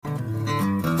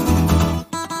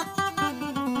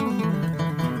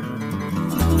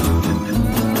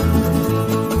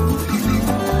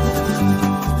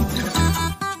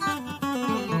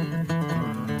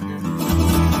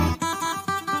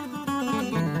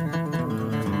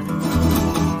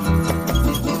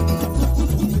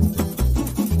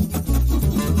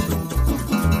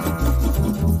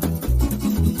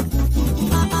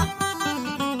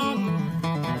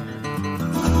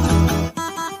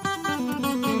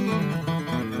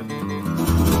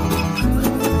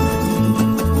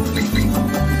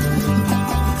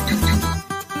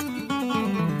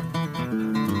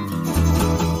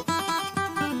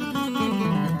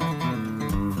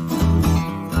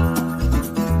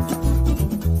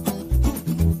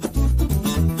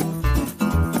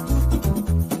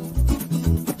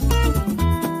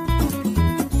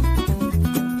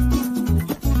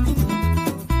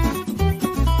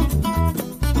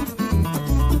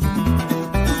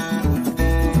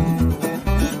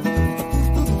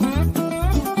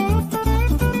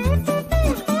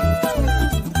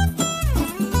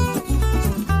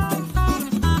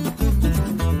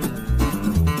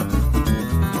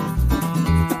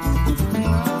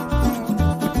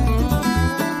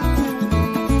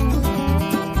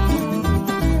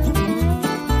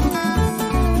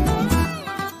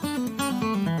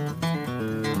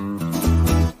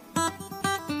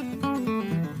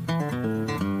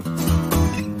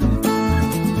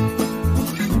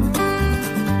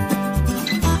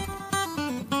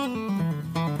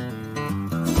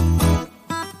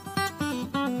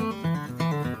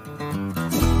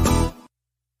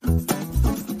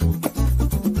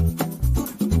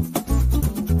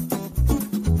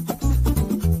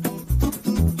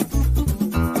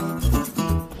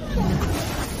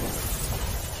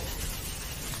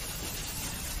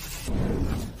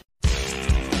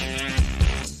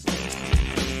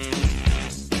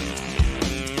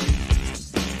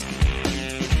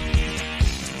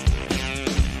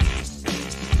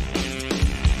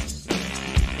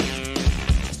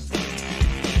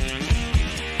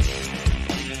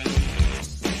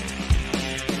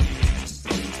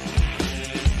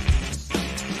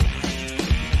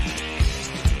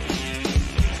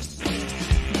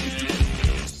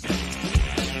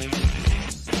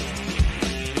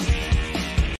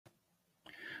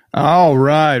All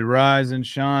right, rise and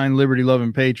shine, liberty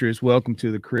loving patriots. Welcome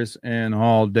to the Chris Ann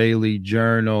Hall Daily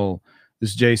Journal.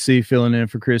 This is JC filling in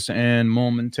for Chris Ann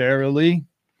momentarily.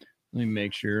 Let me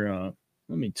make sure,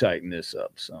 let me tighten this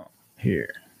up some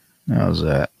here. How's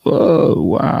that? Whoa,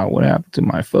 wow, what happened to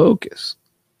my focus?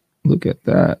 Look at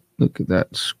that. Look at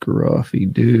that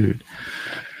scruffy dude.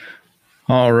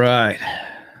 All right.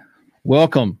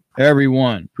 Welcome,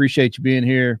 everyone. Appreciate you being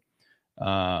here.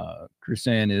 Chris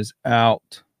Ann is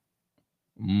out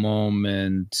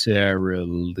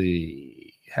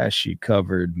momentarily. Has she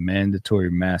covered mandatory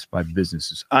masks by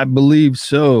businesses? I believe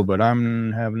so, but I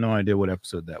have no idea what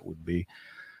episode that would be.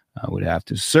 I would have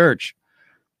to search.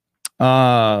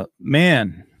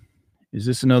 Man, is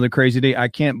this another crazy day? I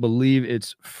can't believe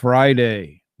it's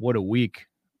Friday. What a week.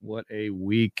 What a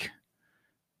week.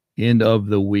 End of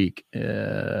the week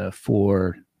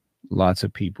for lots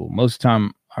of people. Most of the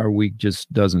time, our week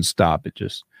just doesn't stop. It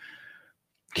just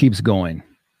keeps going.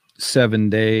 7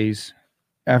 days,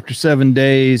 after 7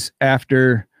 days,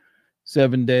 after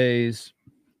 7 days,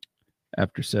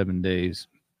 after 7 days,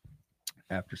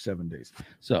 after 7 days.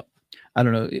 So I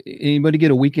don't know. Anybody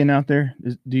get a weekend out there?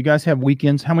 Do you guys have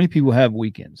weekends? How many people have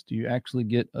weekends? Do you actually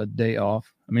get a day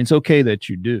off? I mean, it's okay that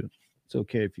you do. It's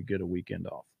okay if you get a weekend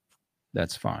off.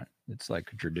 That's fine. It's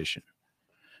like a tradition.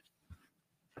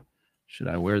 Should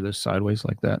I wear this sideways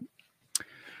like that?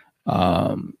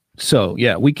 So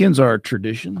yeah, weekends are a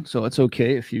tradition. So it's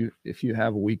okay if you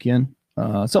have a weekend.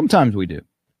 Sometimes we do.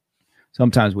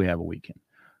 Sometimes we have a weekend.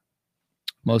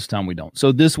 Most of the time we don't.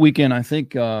 So this weekend, I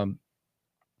think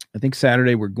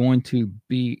Saturday we're going to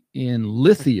be in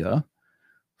Lithia,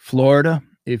 Florida.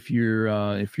 If you're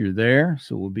there,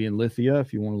 so we'll be in Lithia.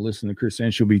 If you want to listen to Chris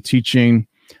Ann, she'll be teaching.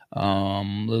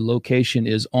 The location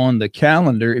is on the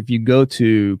calendar. If you go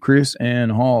to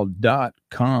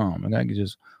chrisannhall.com, and I can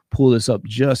just pull this up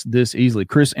just this easily,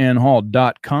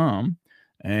 chrisannhall.com,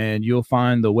 and you'll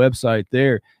find the website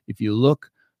there. If you look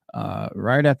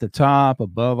right at the top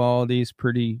above all these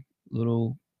pretty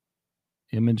little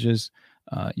images,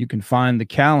 you can find the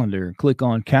calendar. Click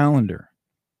on calendar,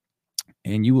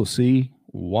 and you will see,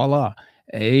 voila,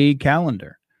 a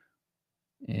calendar.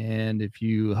 And if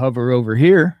you hover over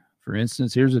here, for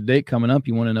instance, here's a date coming up.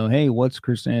 You want to know, hey, what's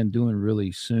Chris Ann doing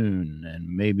really soon? And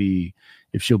maybe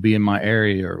if she'll be in my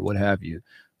area or what have you.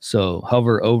 So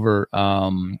hover over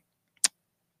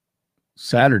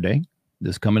Saturday,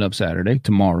 this coming up Saturday,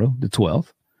 tomorrow, the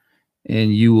 12th,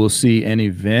 and you will see an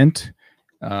event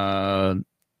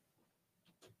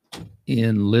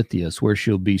in Lithia where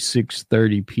she'll be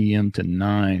 6:30 p.m. to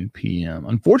 9 p.m.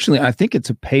 Unfortunately, I think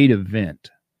it's a paid event.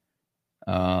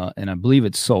 And I believe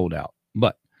it's sold out.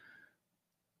 But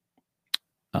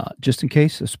just in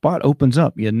case a spot opens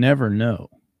up, you never know.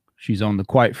 She's on the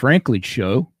Quite Frankly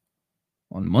show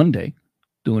on Monday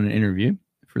doing an interview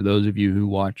for those of you who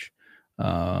watch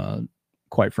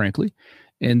Quite Frankly.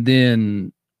 And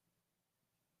then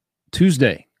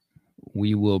Tuesday,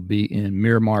 we will be in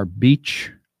Miramar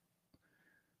Beach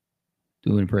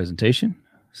doing a presentation,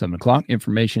 7 o'clock.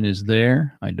 Information is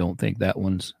there. I don't think that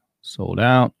one's sold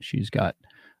out. She's got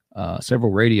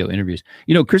several radio interviews.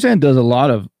 You know, Chris Ann does a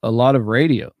lot of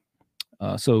radio,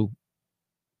 so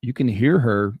you can hear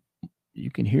her. You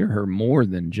can hear her more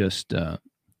than just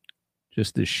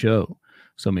this show.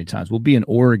 So many times. We'll be in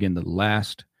Oregon the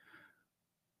last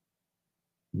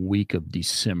week of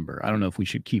December. I don't know if we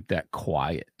should keep that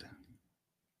quiet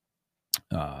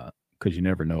because you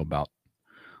never know about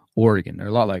Oregon. They're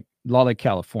a lot like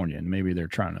California, and maybe they're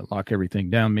trying to lock everything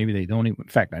down. Maybe they don't even. In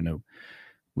fact, I know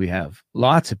we have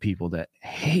lots of people that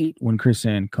hate when Chris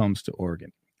Ann comes to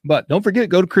Oregon. But don't forget,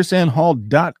 go to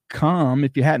chrisannhall.com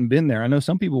if you hadn't been there. I know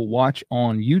some people watch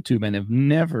on YouTube and have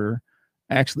never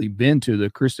actually been to the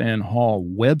Chris Ann Hall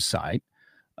website.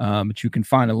 But you can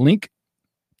find a link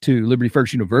to Liberty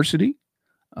First University,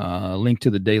 a link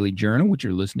to the Daily Journal, which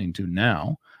you're listening to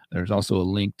now. There's also a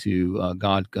link to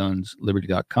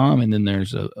GodGunsLiberty.com, and then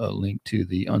there's a link to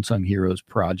the Unsung Heroes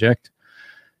Project.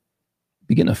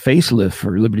 Begin a facelift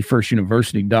for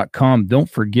LibertyFirstUniversity.com. Don't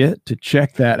forget to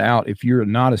check that out. If you're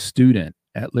not a student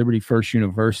at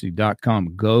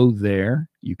LibertyFirstUniversity.com, go there.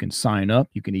 You can sign up.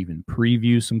 You can even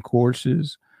preview some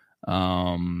courses.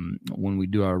 When we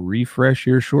do our refresh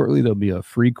here shortly, there'll be a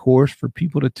free course for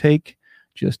people to take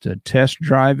just to test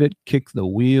drive it, kick the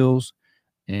wheels,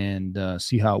 and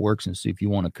see how it works and see if you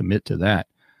want to commit to that.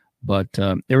 But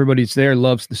everybody's there,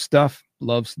 loves the stuff,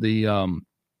 loves the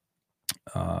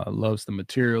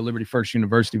material. Liberty First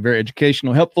University, very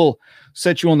educational, helpful,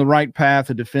 set you on the right path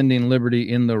of defending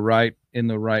liberty in the right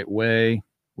way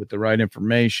with the right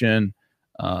information,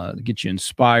 get you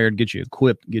inspired, get you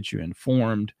equipped, get you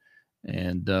informed,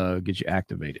 and get you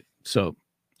activated. So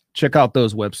check out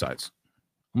those websites.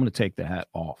 I'm going to take the hat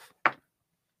off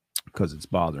because it's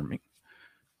bothering me.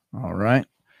 All right.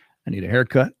 I need a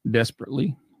haircut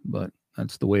desperately, but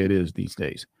that's the way it is these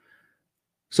days.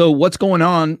 So what's going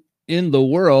on in the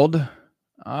world?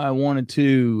 I wanted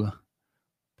to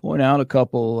point out a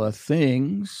couple of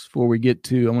things before we get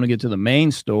to, I want to get to the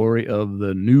main story of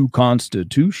the new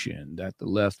constitution that the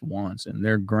left wants and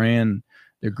their grand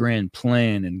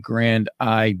plan and grand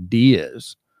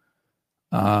ideas.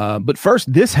 But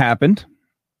first, this happened.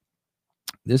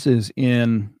 This is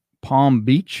in Palm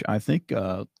Beach. I think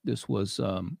this was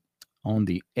on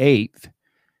the 8th.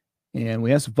 And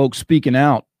we had some folks speaking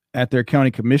out at their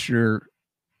county commissioner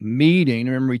meeting.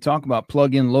 Remember, we talk about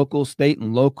plug in local, state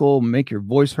and local, make your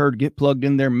voice heard, get plugged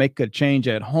in there, make a change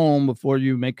at home before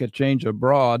you make a change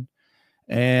abroad.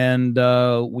 And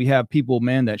we have people,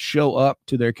 man, that show up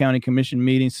to their county commission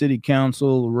meeting, city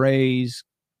council, raise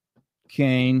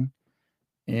cane,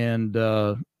 and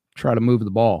try to move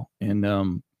the ball.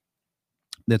 And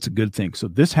that's a good thing. So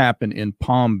this happened in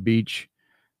Palm Beach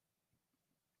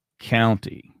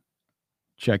County.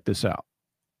 Check this out.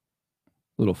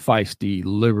 Little feisty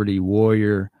Liberty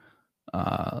Warrior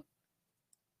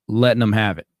letting them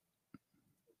have it.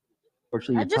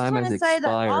 I just want to say that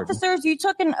officers, you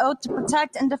took an oath to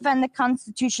protect and defend the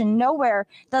Constitution. Nowhere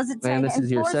does it say this is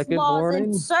your enforce second laws, warning.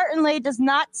 and certainly does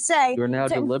not say You're now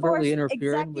to deliberately enforce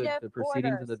interfering with executive the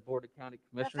proceedings orders. of the Board of County The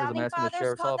Commissioners. I'm founding asking the fathers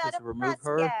Sheriff's called Office that to a remove press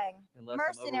her gang. unless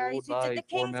Mercenaries overruled who by did the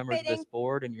 4 king's members of bidding. this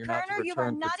board, and you're not Turner, to you are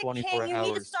return not for a 24 king. You need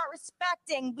to hours. start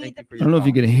respecting. We Thank the you for I your don't know if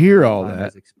you comment. could hear all Time that.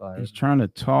 has expired. He's trying to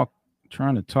talk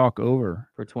over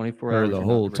For 24 her hours the you're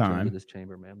whole not to return time. to this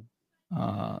chamber, ma'am.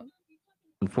 Uh,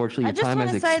 Unfortunately, I your just time want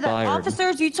has to say that expired.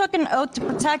 officers, you took an oath to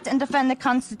protect and defend the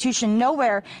Constitution.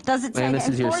 Nowhere does it say Ma'am, to this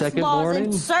is your enforce second laws, warning.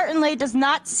 and certainly does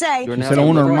not say You're She now said, I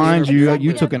want to deliberately remind you, interfering you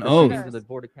with took the an oath proceedings of the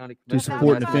Board of County to Commissioners. support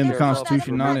I'm and asking defend the Sheriff's Office to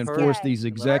Constitution, not remove her enforce these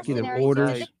unless executive overruled by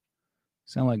orders.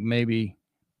 Sound like maybe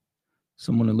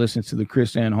someone who listens to the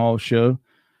Chris Ann Hall show.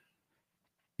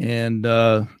 And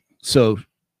so,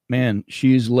 man,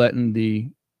 she's letting the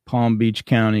Palm Beach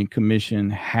County Commission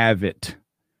have it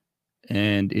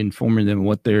and informing them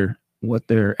what their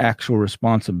actual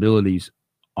responsibilities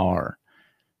are.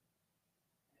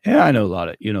 Yeah, I know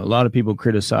a lot of people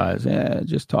criticize,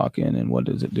 just talking and what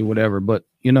does it do, whatever. But,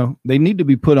 they need to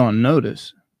be put on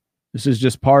notice. This is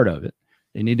just part of it.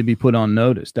 They need to be put on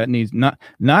notice. That needs not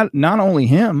only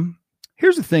him.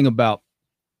 Here's the thing about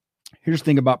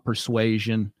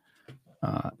persuasion,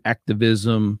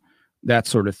 activism, that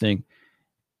sort of thing.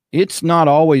 It's not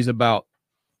always about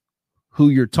who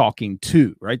you're talking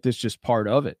to, right? That's just part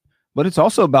of it. But it's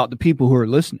also about the people who are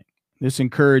listening. This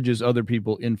encourages other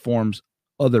people, informs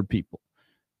other people.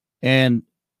 And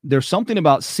there's something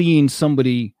about seeing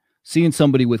somebody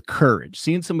with courage,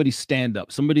 seeing somebody stand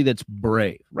up, somebody that's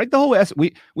brave, right? The whole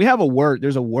we have a word,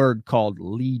 there's a word called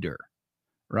leader,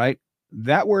 right?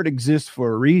 That word exists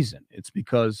for a reason. It's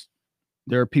because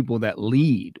there are people that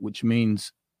lead, which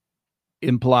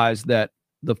implies that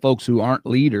the folks who aren't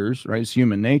leaders, right? It's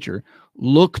human nature,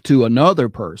 look to another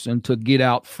person to get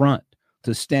out front,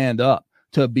 to stand up,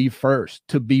 to be first,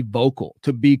 to be vocal,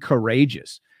 to be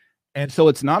courageous. And so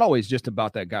it's not always just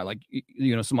about that guy. Like,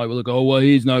 somebody will look, oh, well,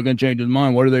 he's not going to change his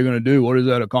mind. What are they going to do? What does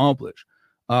that accomplish?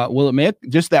 Well, it may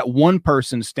just that one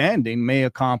person standing may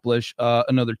accomplish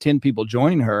another 10 people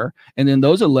joining her. And then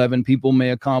those 11 people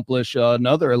may accomplish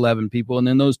another 11 people. And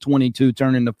then those 22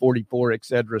 turn into 44, et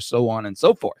cetera, so on and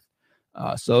so forth.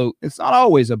 So it's not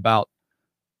always about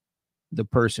the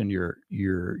person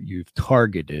you've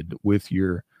targeted with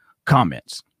your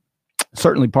comments.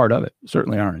 Certainly part of it,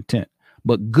 certainly our intent,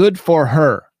 but good for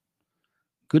her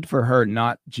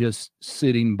not just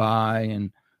sitting by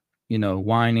and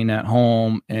whining at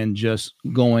home and just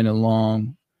going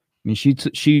along. I mean, she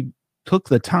took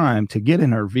the time to get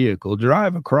in her vehicle,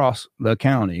 drive across the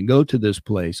county, go to this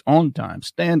place on time,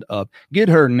 stand up, get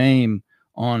her name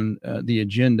on the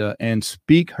agenda and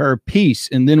speak her piece.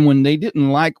 And then when they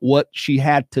didn't like what she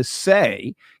had to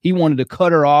say, he wanted to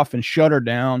cut her off and shut her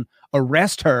down,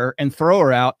 arrest her and throw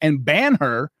her out and ban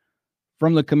her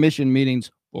from the commission meetings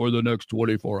for the next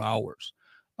 24 hours.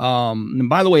 And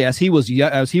by the way, as he was go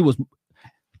get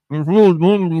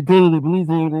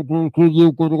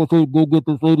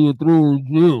this lady through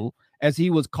you, as he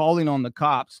was calling on the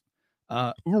cops,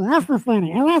 what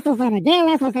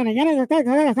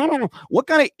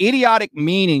kind of idiotic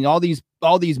meaning? All these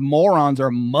morons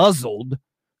are muzzled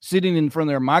sitting in front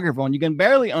of their microphone. You can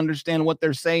barely understand what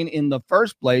they're saying in the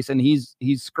first place. And he's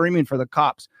screaming for the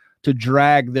cops to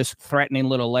drag this threatening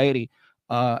little lady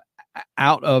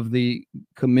out of the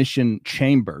commission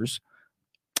chambers.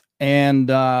 And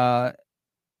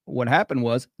what happened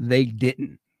was they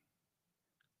didn't.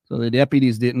 So the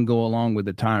deputies didn't go along with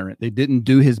the tyrant. They didn't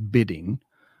do his bidding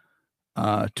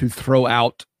to throw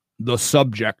out the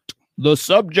subject. The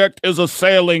subject is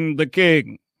assailing the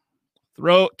king.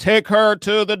 Take her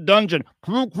to the dungeon.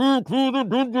 Take her to the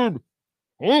dungeon.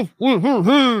 You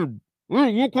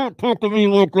can't talk to me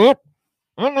like that.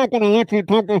 I'm not going to let you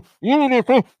talk to you. Need to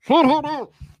say, shut her down.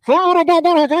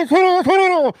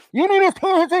 You need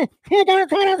to say,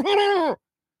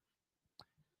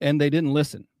 and they didn't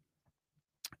listen.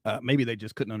 Maybe they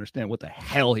just couldn't understand what the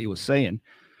hell he was saying.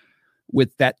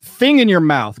 With that thing in your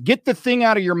mouth, get the thing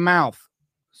out of your mouth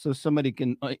so somebody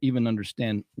can even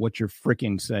understand what you're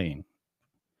freaking saying.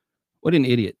 What an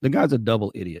idiot. The guy's a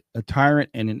double idiot, a tyrant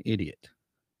and an idiot.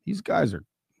 These guys are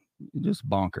just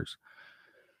bonkers.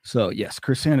 So, yes,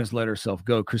 KrisAnne has let herself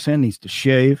go. KrisAnne needs to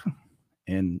shave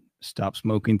and stop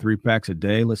smoking 3 packs a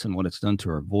day. Listen to what it's done to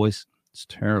her voice. It's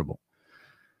terrible.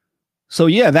 So,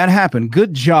 yeah, that happened.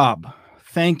 Good job.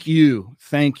 Thank you.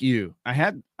 Thank you. I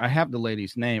have the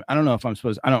lady's name. I don't know if I'm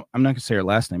supposed I'm not going to say her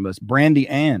last name, but it's Brandy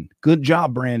Ann. Good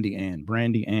job, Brandy Ann.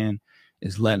 Brandy Ann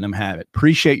is letting them have it.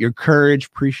 Appreciate your courage.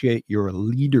 Appreciate your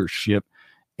leadership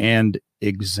and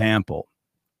example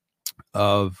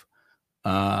of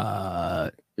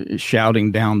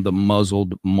shouting down the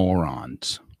muzzled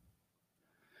morons.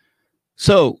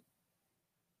 So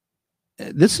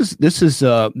this is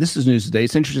news today.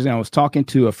 It's interesting. I was talking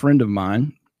to a friend of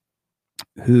mine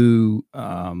who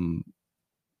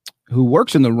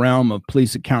works in the realm of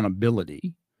police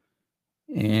accountability,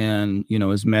 and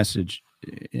his message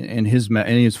and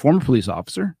his former police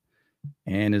officer,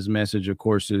 and his message, of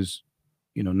course, is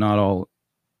not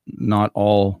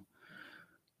all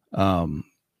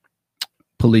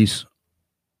police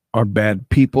are bad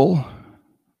people,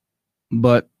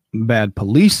 but bad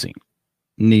policing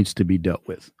needs to be dealt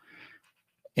with.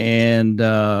 And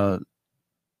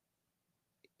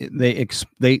they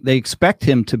expect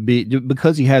him to be,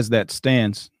 because he has that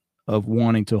stance of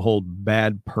wanting to hold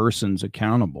bad persons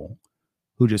accountable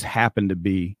who just happen to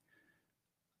be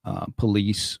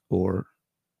police or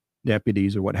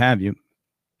deputies or what have you.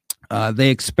 They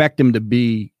expect him to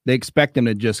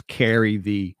just carry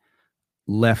the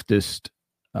leftist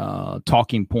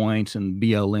talking points and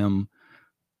BLM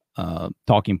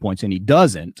talking points, and he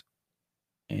doesn't.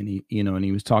 And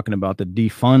he was talking about the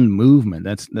defund movement.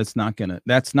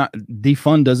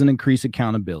 Defund doesn't increase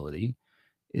accountability,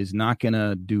 is not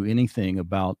gonna do anything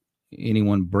about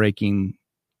anyone breaking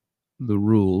the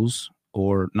rules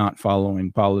or not following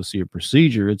policy or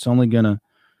procedure. It's only gonna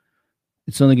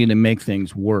make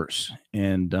things worse.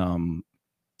 And then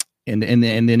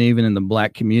even in the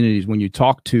black communities, when you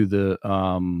talk to the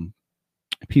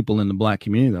people in the black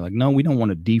community, they're like, no, we don't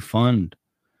want to defund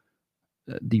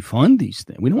these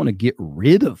things. We don't want to get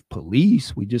rid of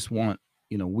police. We just want,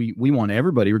 we want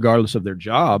everybody, regardless of their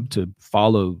job, to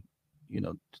follow,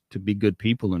 to be good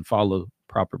people and follow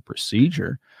proper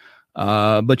procedure.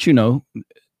 But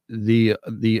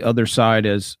the other side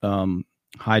has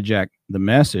hijacked the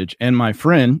message. And my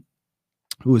friend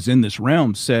who is in this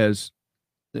realm says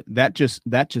that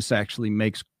just actually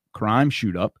makes crime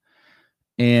shoot up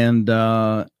and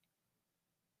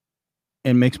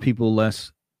makes people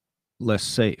less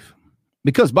safe.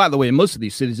 Because, by the way, in most of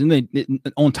these cities, and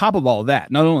on top of all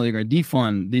that, not only are they going to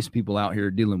defund these people out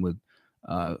here dealing with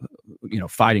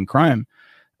fighting crime,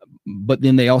 but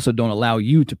then they also don't allow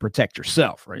you to protect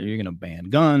yourself, right? You're going to ban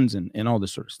guns and all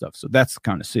this sort of stuff. So that's the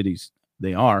kind of cities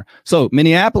they are. So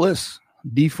Minneapolis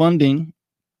defunding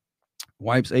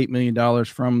wipes $8 million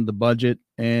from the budget.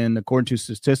 And according to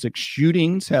statistics,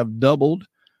 shootings have doubled.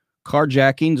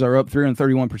 Carjackings are up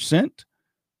 331%.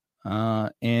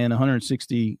 And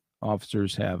 160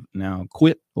 officers have now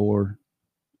quit or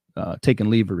taken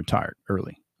leave or retired,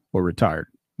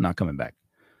 not coming back.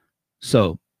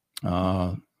 So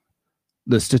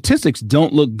the statistics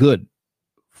don't look good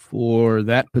for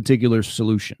that particular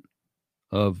solution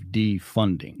of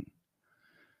defunding.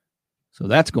 So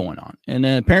that's going on, and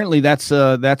then apparently that's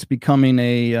becoming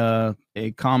a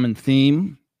common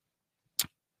theme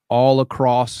all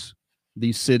across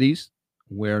these cities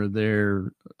where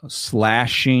they're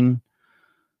slashing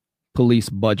police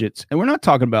budgets. And we're not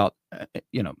talking about,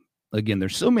 again,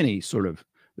 there's so many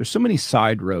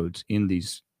side roads in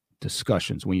these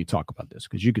discussions when you talk about this,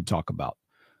 because you could talk about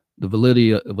the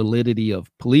validity of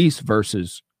police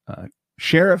versus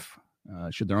sheriff.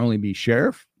 Should there only be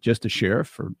just a sheriff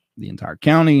for the entire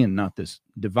county and not this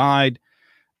divide?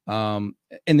 And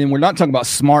then we're not talking about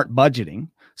smart budgeting.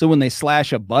 So when they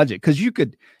slash a budget, because you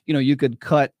could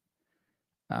cut,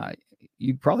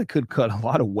 you probably could cut a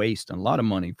lot of waste and a lot of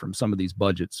money from some of these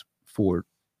budgets for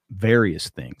various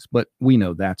things, but we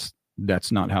know that's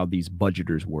not how these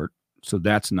budgeters work. So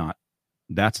that's not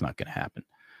going to happen.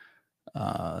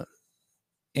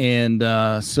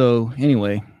 So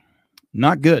anyway,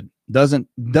 not good.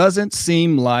 Doesn't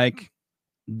seem like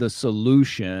the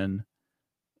solution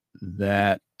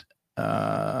that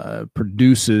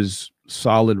produces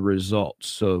solid results.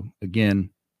 So again,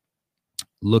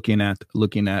 looking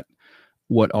at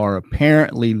what are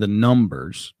apparently the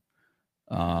numbers,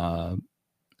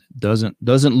 doesn't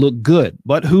look good.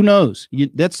 But who knows?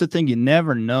 That's the thing. You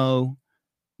never know.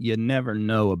 You never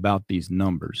know about these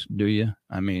numbers, do you?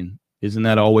 I mean, isn't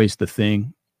that always the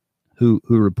thing? Who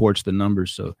reports the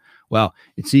numbers? So, well,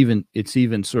 it's even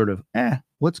sort of,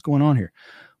 what's going on here?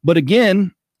 But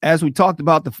again, as we talked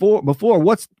about before,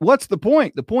 what's the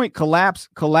point? The point, collapse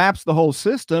the whole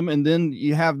system, and then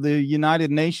you have the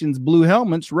United Nations blue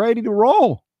helmets ready to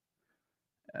roll.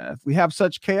 If we have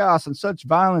such chaos and such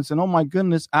violence, and oh my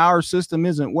goodness, our system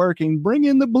isn't working, bring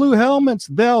in the blue helmets.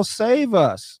 They'll save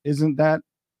us. Isn't that,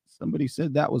 somebody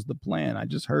said that was the plan? I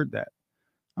just heard that.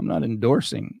 I'm not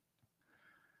endorsing.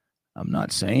 I'm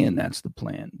not saying that's the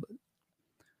plan, but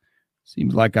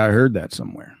seems like I heard that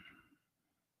somewhere.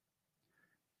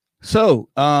 So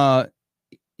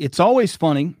it's always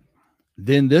funny.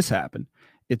 Then this happened.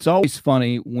 It's always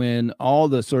funny when all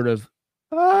the sort of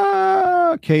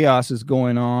chaos is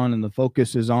going on and the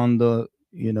focus is on the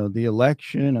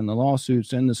election and the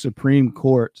lawsuits and the Supreme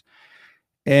Court.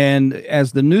 And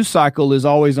as the news cycle is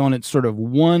always on its sort of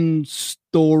one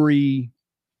story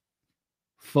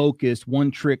focused, one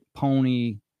trick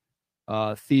pony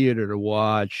theater to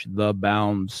watch, the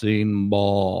bouncing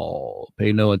ball.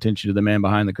 Pay no attention to the man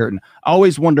behind the curtain. I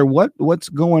always wonder what's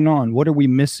going on. What are we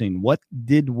missing? What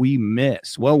did we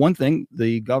miss? Well, one thing,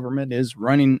 the government is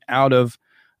running out of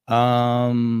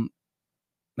how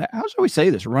shall we say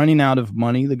this? Running out of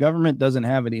money. The government doesn't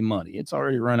have any money. It's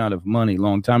already run out of money a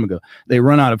long time ago. They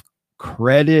run out of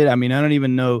credit. I mean, I don't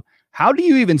even know. How do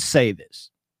you even say this?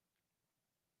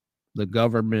 The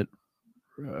government.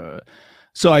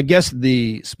 So I guess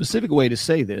the specific way to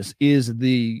say this is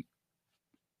the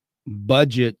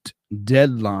budget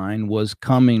deadline was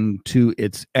coming to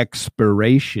its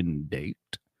expiration date,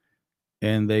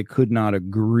 and they could not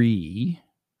agree.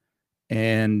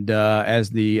 And as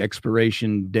the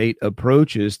expiration date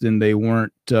approaches, then they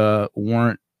weren't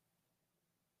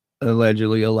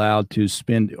allegedly allowed to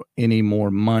spend any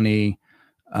more money.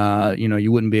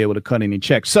 You wouldn't be able to cut any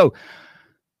checks. So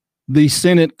the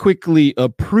Senate quickly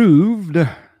approved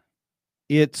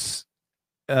its,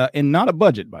 and not a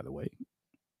budget, by the way,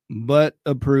 but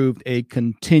approved a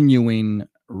continuing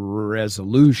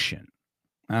resolution.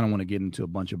 I don't want to get into a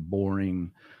bunch of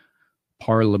boring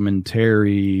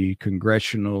parliamentary,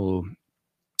 congressional,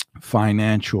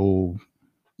 financial,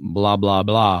 blah, blah,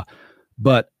 blah.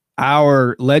 But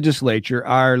our legislature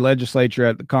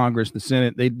at the Congress, the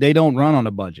Senate, they don't run on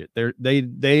a budget. They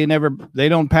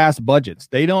don't pass budgets.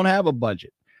 They don't have a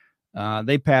budget.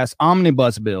 They pass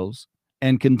omnibus bills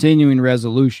and continuing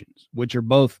resolutions, which are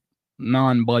both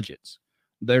non-budgets.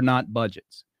 They're not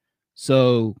budgets.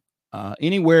 So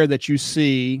anywhere that you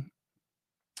see,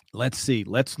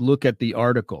 let's look at the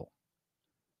article.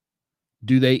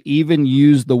 Do they even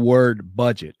use the word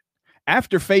budget?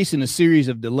 After facing a series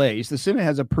of delays, the Senate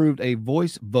has approved a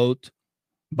voice vote,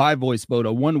 a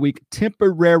 1-week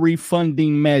temporary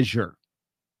funding measure.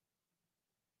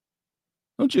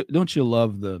 Don't you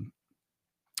love the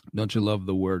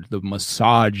word, the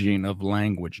massaging of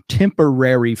language?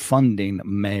 Temporary funding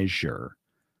measure.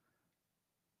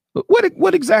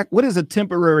 What is a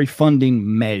temporary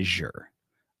funding measure?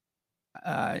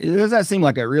 Does that seem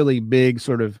like a really big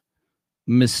sort of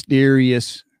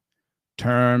mysterious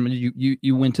term?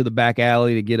 You went to the back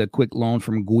alley to get a quick loan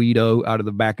from Guido out of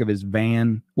the back of his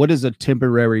van. What is a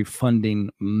temporary funding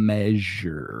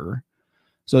measure?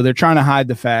 So they're trying to hide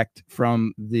the fact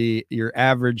from your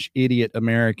average idiot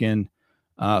American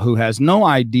who has no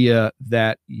idea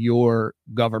that your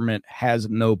government has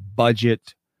no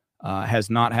budget,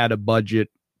 has not had a budget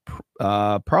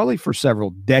probably for several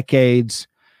decades.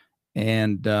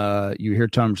 And you hear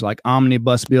terms like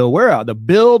omnibus bill. Where the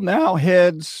bill now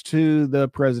heads to the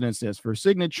president's desk for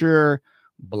signature,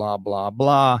 blah, blah,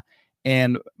 blah.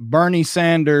 And Bernie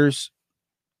Sanders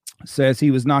says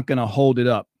he was not going to hold it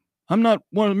up. I'm not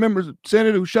one of the members of the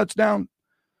Senate who shuts down,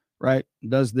 right?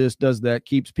 Does this, does that,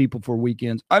 keeps people for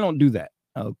weekends. I don't do that.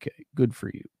 Okay, good for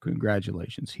you.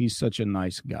 Congratulations. He's such a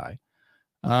nice guy.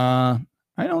 I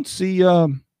don't see I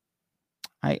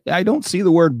don't see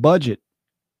the word budget.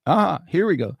 Here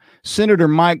we go. Senator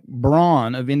Mike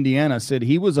Braun of Indiana said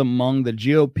he was among the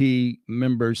GOP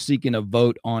members seeking a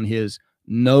vote on his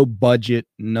no budget,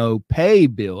 no pay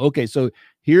bill. Okay, so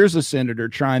here's a senator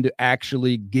trying to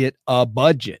actually get a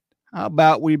budget. How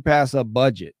about we pass a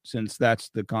budget, since that's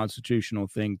the constitutional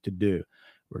thing to do?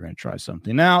 We're going to try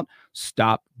something out.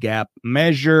 Stopgap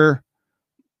measure,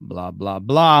 blah, blah,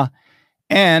 blah.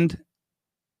 And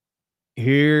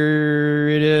here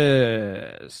it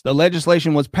is. The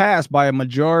legislation was passed by a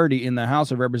majority in the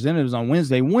House of Representatives on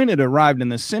Wednesday. When it arrived in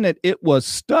the Senate, it was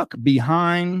stuck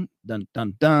behind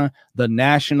the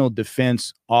National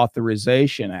Defense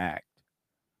Authorization Act.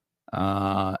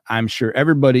 I'm sure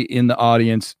everybody in the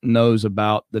audience knows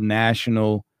about the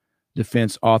National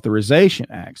Defense Authorization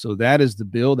Act. So that is the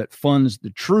bill that funds the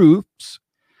troops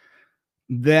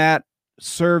that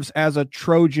serves as a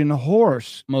Trojan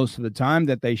horse most of the time,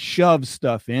 that they shove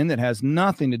stuff in that has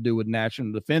nothing to do with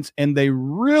national defense. And they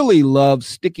really love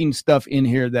sticking stuff in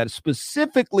here that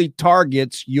specifically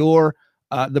targets your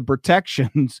the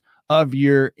protections of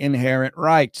your inherent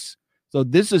rights. So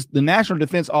this is the National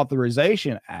Defense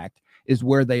Authorization Act, is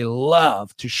where they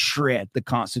love to shred the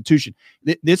Constitution.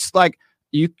 It's like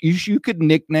you could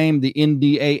nickname the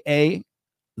NDAA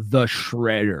the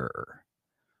Shredder.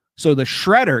 So the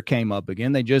Shredder came up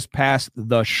again. They just passed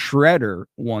the Shredder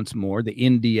once more, the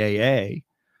NDAA.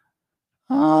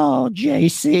 Oh,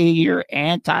 JC, you're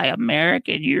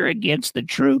anti-American. You're against the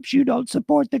troops. You don't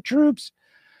support the troops.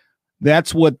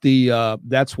 That's what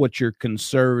your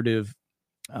conservative,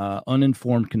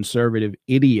 uninformed conservative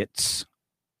idiots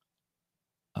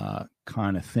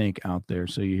kind of think out there.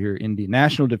 So you hear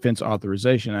National Defense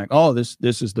Authorization Act. Oh, this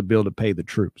is the bill to pay the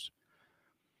troops.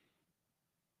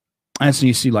 And so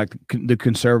you see like the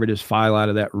conservatives file out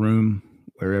of that room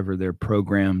wherever they're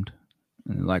programmed,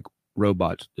 and like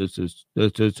robots. This is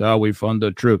how we fund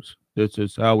the troops. This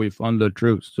is how we fund the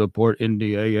troops. Support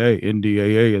NDAA.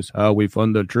 NDAA is how we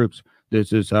fund the troops.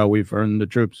 This is how we fund the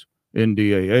troops.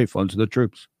 NDAA funds the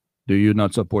troops. Do you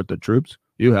not support the troops?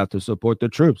 You have to support the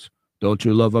troops. Don't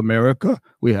you love America?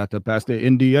 We have to pass the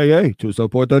NDAA to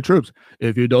support the troops.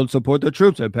 If you don't support the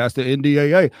troops and pass the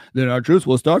NDAA, then our troops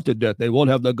will starve to death. They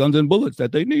won't have the guns and bullets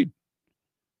that they need.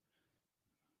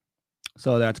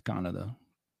 So that's kind of the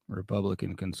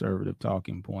Republican conservative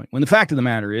talking point. When the fact of the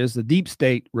matter is, the deep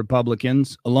state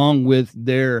Republicans, along with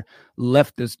their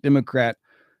leftist Democrat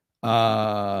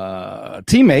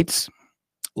teammates,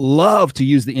 love to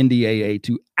use the NDAA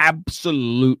to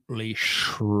absolutely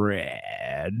shred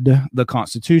the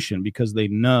Constitution, because they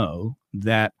know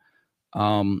that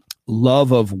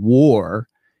love of war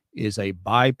is a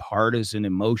bipartisan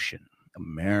emotion.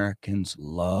 Americans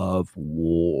love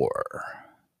war,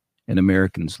 and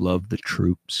Americans love the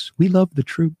troops. We love the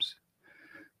troops.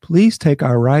 Please take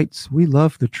our rights. We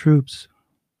love the troops.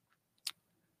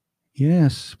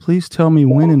 Yes, please tell me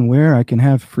when and where I can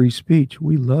have free speech.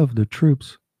 We love the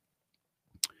troops.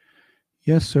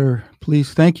 Yes, sir.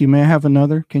 Please. Thank you. May I have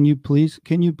another? Can you please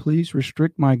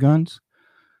restrict my guns?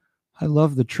 I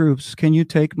love the troops. Can you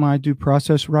take my due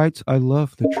process rights? I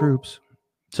love the troops.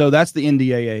 So that's the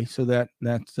NDAA. So that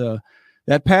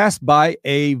passed by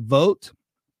a vote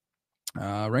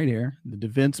right here. The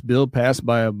defense bill passed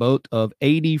by a vote of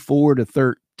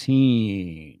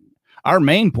 84-13. Our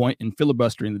main point in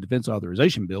filibustering the defense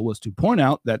authorization bill was to point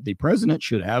out that the president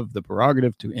should have the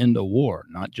prerogative to end a war,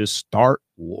 not just start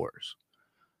wars.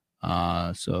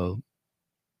 So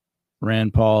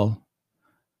Rand Paul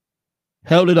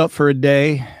held it up for a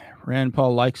day. Rand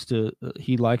Paul likes to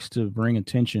bring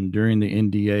attention during the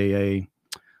NDAA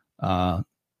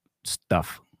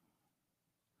stuff,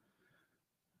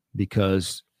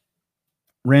 because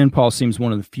Rand Paul seems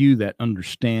one of the few that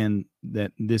understand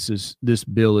that this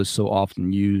bill is so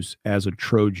often used as a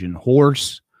Trojan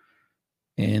horse,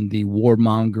 and the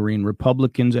warmongering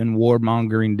Republicans and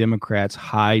warmongering Democrats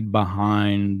hide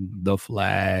behind the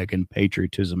flag and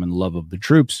patriotism and love of the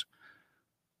troops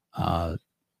to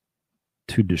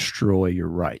destroy your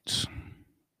rights.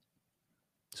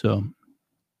 So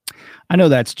I know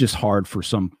that's just hard for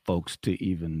some folks to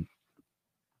even,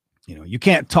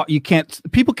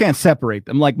 people can't separate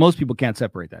them. Like most people can't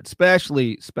separate that,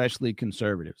 especially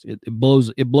conservatives. It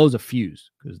blows a fuse,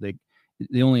 because they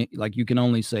only, like, you can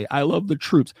only say, I love the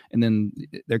troops. And then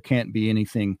there can't be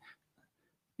anything,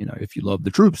 if you love the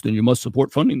troops, then you must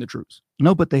support funding the troops.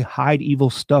 No, but they hide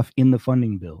evil stuff in the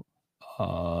funding bill.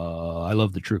 I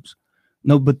love the troops.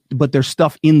 No, but there's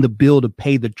stuff in the bill to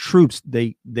pay the troops.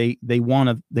 They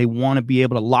want to be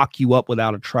able to lock you up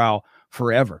without a trial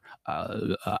forever.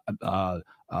 I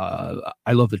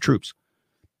love the troops.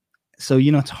 So,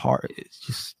 it's hard. It's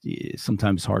just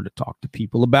sometimes hard to talk to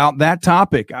people about that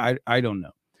topic. I don't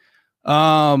know.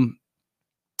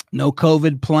 No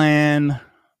COVID plan,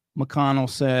 McConnell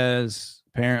says.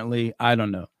 Apparently, I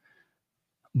don't know.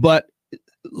 But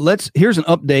here's an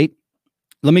update.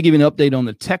 Let me give you an update on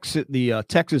the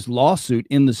Texas lawsuit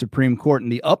in the Supreme Court.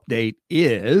 And the update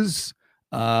is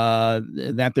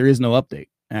that there is no update,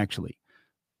 actually.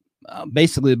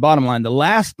 Basically, the bottom line, the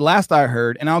last I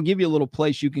heard, and I'll give you a little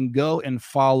place you can go and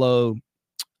follow.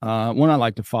 One I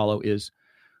like to follow is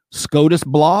SCOTUS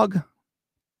blog.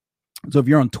 So if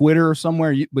you're on Twitter or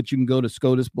somewhere, but you can go to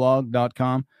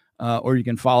scotusblog.com, or you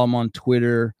can follow them on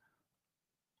Twitter.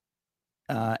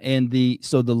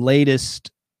 The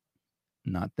latest,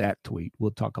 not that tweet,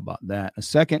 we'll talk about that in a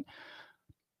second.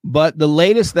 But the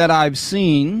latest that I've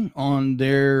seen on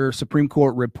their Supreme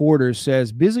Court reporter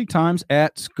says busy times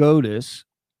at SCOTUS,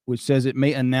 which says it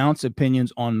may announce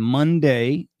opinions on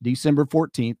Monday, December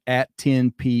 14th at 10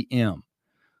 p.m.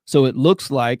 So it looks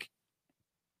like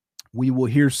we will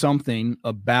hear something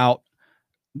about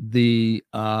the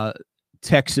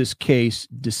Texas case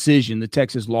decision, the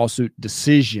Texas lawsuit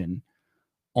decision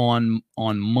on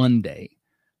Monday.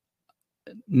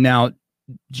 Now,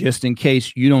 just in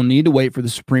case you don't need to wait for the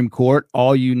Supreme Court,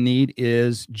 all you need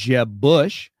is Jeb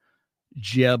Bush.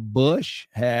 Jeb Bush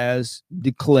has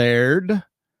declared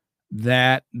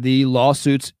that the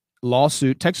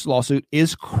Texas lawsuit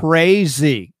is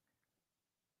crazy.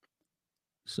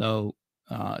 So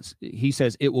he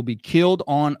says it will be killed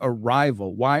on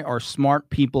arrival. Why are smart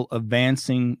people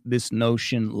advancing this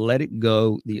notion? Let it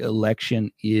go. The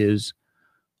election is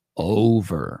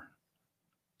over.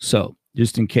 So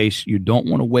just in case you don't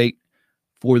want to wait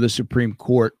for the Supreme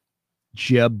Court,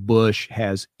 Jeb Bush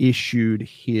has issued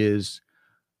his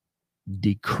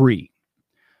decree.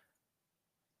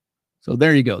 So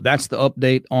there you go. That's the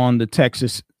update on the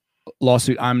Texas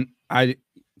lawsuit.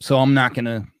 So I'm not going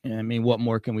to, what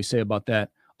more can we say about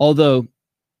that? Although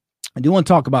I do want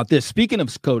to talk about this. Speaking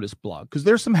of SCOTUS blog, because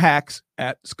there's some hacks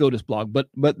at SCOTUS blog, but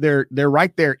they're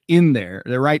right there in there.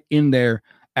 They're right in there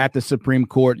at the Supreme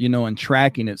Court, and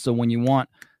tracking it. So when you want,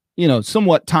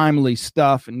 somewhat timely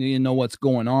stuff and you know what's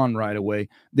going on right away,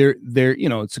 they're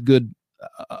it's a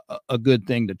good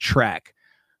thing to track.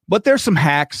 But there's some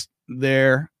hacks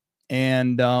there,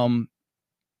 and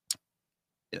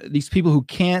these people who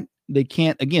can't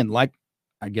again, like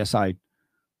I guess I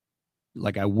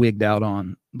wigged out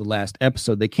on the last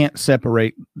episode, they can't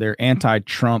separate their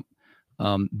anti-Trump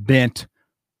bent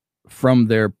from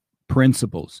their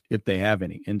principles, if they have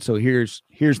any. And so here's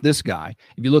this guy.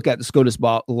 If you look at the SCOTUS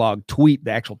blog tweet,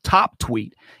 the actual top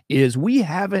tweet is, we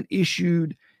haven't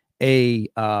issued a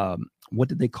what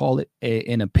did they call it?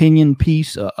 An opinion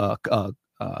piece, an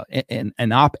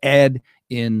op-ed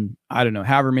in, I don't know,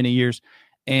 however many years.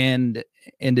 And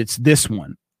it's this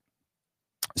one.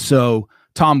 So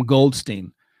Tom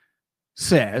Goldstein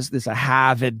says, this is a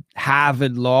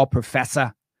Harvard law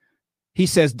professor. He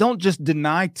says, don't just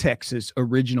deny Texas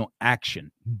original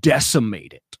action,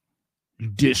 decimate it,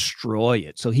 destroy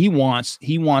it. So he wants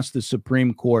the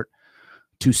Supreme Court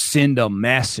to send a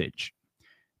message.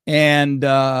 And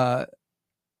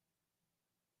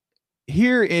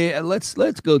here,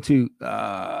 let's go to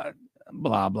blah,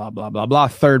 blah, blah, blah, blah,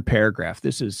 third paragraph.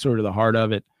 This is sort of the heart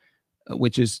of it,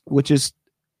 which is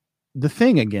the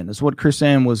thing again, is what Chris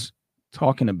Ann was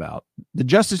talking about. The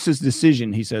justice's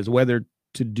decision, he says, whether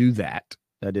to do that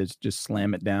is just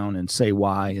slam it down and say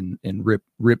why and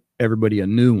rip everybody a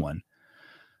new one,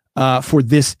 for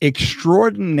this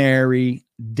extraordinary,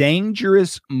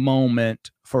 dangerous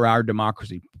moment for our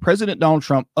democracy. President Donald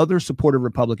Trump, other supportive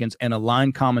Republicans, and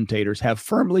aligned commentators have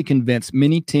firmly convinced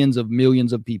many tens of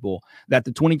millions of people that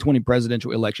the 2020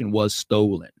 presidential election was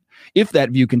stolen. If that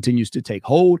view continues to take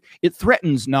hold, it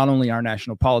threatens not only our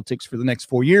national politics for the next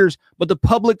 4 years, but the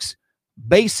public's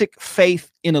basic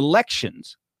faith in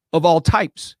elections of all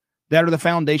types that are the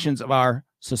foundations of our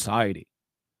society.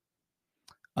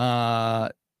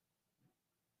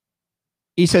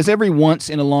 He says every once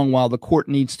in a long while, the court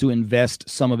needs to invest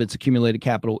some of its accumulated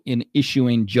capital in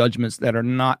issuing judgments that are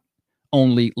not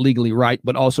only legally right,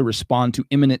 but also respond to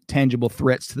imminent tangible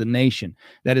threats to the nation.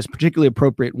 That is particularly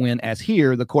appropriate when, as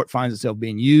here, the court finds itself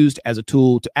being used as a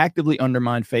tool to actively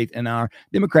undermine faith in our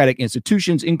democratic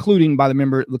institutions, including by the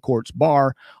member of the court's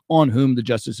bar, on whom the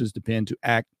justices depend to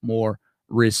act more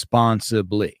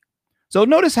responsibly. So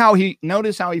notice how he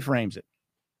frames it.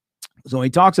 So he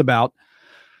talks about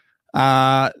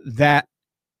that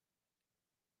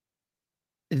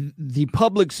the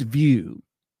public's view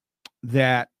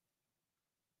that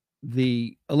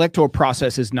the electoral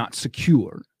process is not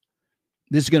secure.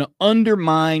 This is going to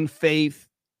undermine faith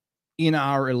in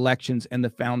our elections and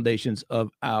the foundations of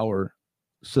our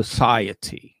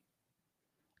society.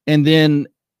 And then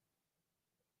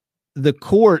the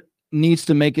court needs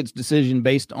to make its decision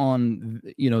based on,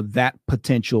 that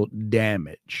potential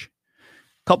damage.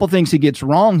 Couple things he gets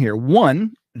wrong here.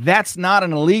 One, that's not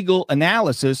an illegal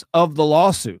analysis of the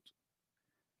lawsuit.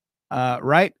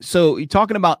 Right? So you're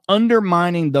talking about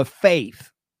undermining the faith.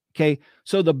 Okay.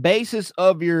 So the basis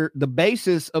of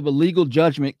a legal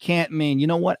judgment can't mean, you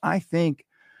know what? I think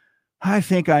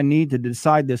I need to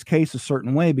decide this case a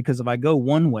certain way, because if I go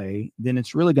one way, then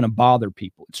it's really going to bother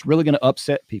people. It's really going to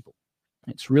upset people.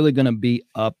 It's really going to be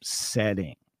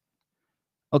upsetting.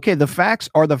 Okay. The facts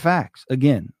are the facts.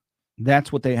 Again,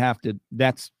 that's what they have to,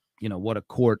 that's, what a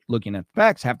court looking at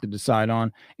facts have to decide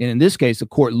on. And in this case, a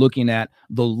court looking at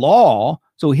the law.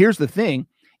 So here's the thing.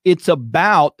 It's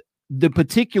about the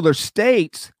particular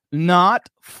states not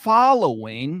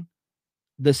following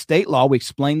the state law. We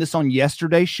explained this on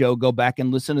yesterday's show. Go back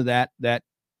and listen to that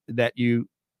if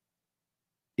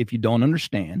you don't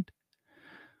understand.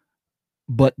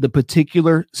 But the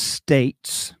particular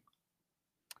states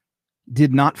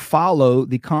did not follow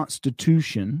the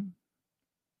Constitution.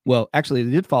 Well, actually,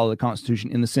 they did follow the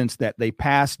Constitution in the sense that they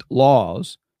passed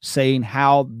laws saying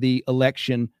how the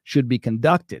election should be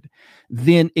conducted.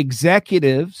 Then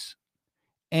executives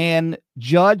and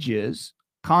judges,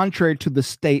 contrary to the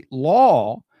state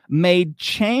law, made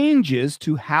changes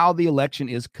to how the election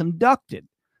is conducted.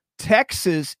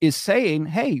 Texas is saying,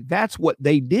 hey, that's what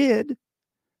they did.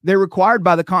 They're required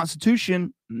by the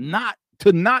Constitution not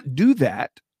to do that.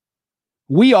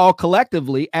 We all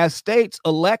collectively, as states,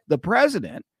 elect the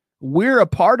president. We're a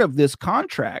part of this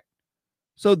contract.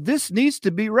 So this needs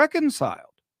to be reconciled.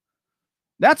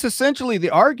 That's essentially the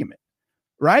argument,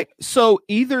 right? So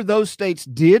either those states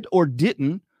did or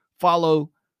didn't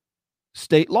follow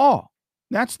state law.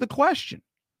 That's the question.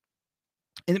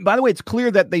 And by the way, it's clear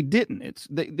that they didn't.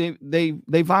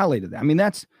 They violated that. I mean,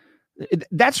 that's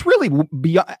really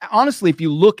beyond, honestly, if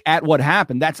you look at what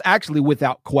happened, that's actually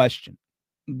without question.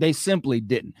 They simply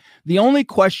didn't. The only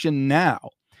question now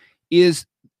is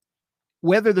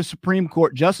whether the Supreme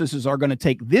Court justices are going to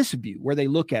take this view where they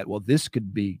look at, well, this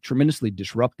could be tremendously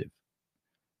disruptive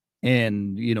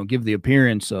and, give the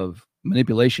appearance of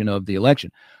manipulation of the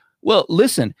election. Well,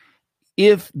 listen,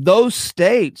 if those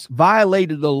states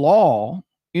violated the law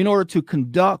in order to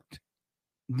conduct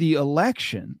the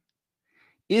election,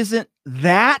 isn't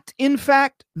that, in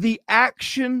fact, the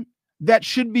action that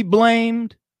should be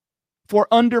blamed for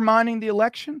undermining the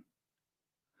election?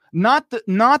 Not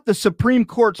the Supreme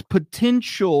Court's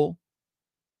potential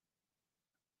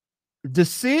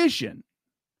decision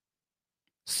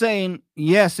saying,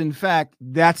 yes, in fact,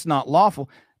 that's not lawful.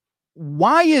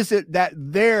 Why is it that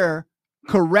their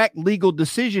correct legal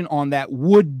decision on that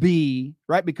would be,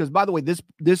 right? Because, by the way,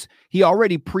 this he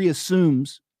already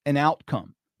preassumes an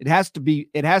outcome. It has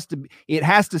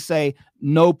to say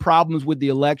no problems with the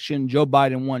election. Joe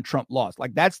Biden won, Trump lost.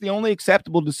 Like, that's the only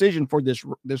acceptable decision for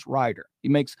this writer. He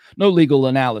makes no legal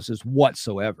analysis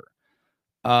whatsoever,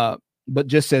 but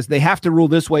just says they have to rule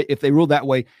this way. If they rule that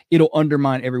way, it'll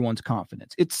undermine everyone's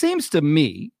confidence. It seems to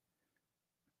me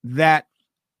that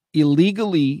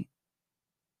illegally,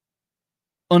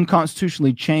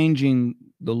 unconstitutionally changing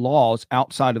the laws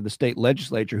outside of the state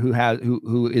legislature,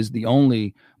 who is the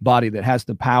only body that has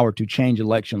the power to change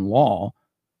election law,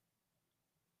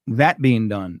 that being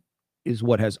done is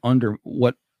what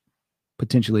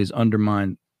potentially has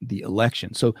undermined the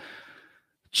election. So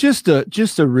just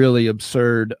a really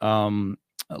absurd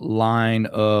line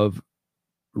of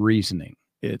reasoning.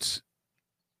 It's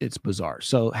bizarre.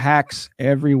 So hacks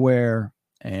everywhere,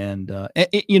 and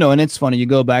and it's funny. You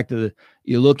go back to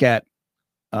you look at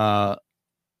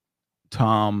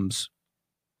Tom's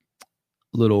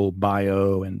little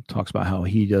bio and talks about how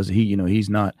he has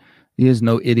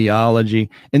no ideology.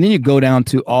 And then you go down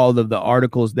to all of the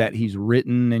articles that he's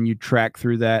written and you track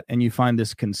through that and you find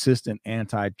this consistent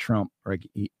anti-Trump, or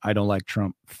I don't like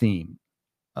Trump theme.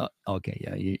 Okay.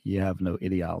 Yeah. You have no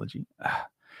ideology.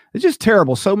 It's just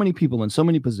terrible. So many people in so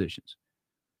many positions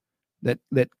that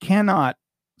cannot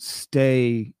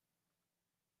stay,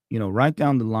 right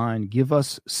down the line, give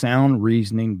us sound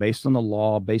reasoning based on the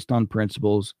law, based on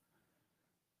principles.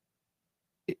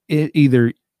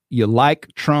 Either you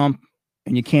like Trump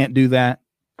and you can't do that,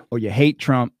 or you hate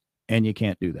Trump and you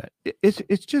can't do that.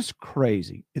 It's just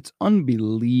crazy. It's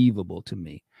unbelievable to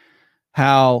me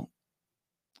how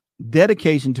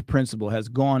dedication to principle has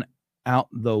gone out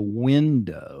the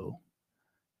window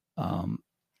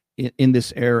in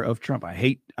this era of Trump. I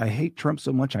hate Trump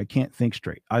so much I can't think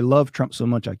straight. I love Trump so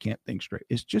much I can't think straight.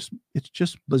 It's just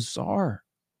bizarre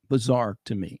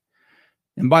to me.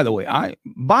 And by the way,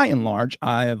 by and large,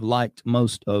 I have liked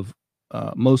most of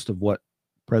what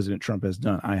President Trump has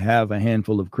done. I have a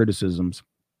handful of criticisms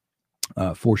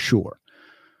for sure.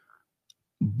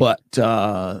 But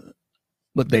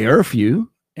they are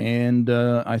few, and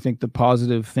I think the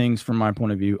positive things from my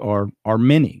point of view are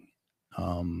many.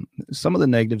 Some of the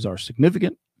negatives are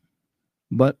significant,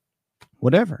 but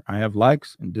whatever. I have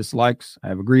likes and dislikes. I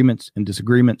have agreements and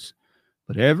disagreements,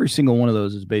 but every single one of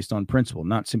those is based on principle,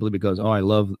 not simply because, I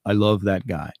love that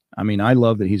guy. I mean, I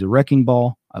love that he's a wrecking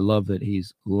ball. I love that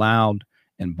he's loud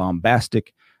and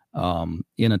bombastic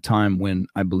in a time when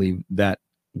I believe that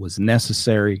was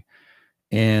necessary.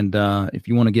 And if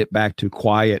you want to get back to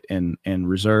quiet and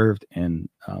reserved and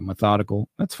methodical,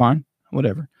 that's fine.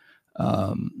 Whatever.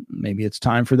 Maybe it's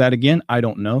time for that again. I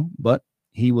don't know, but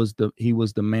he was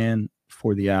the man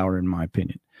for the hour, in my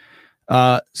opinion.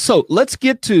 So let's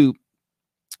get to.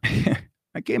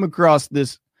 I came across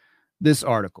this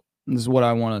article. This is what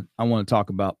I want to talk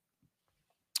about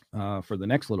for the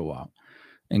next little while,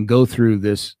 and go through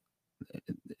this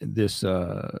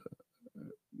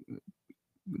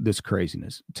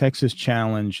craziness. Texas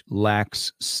challenge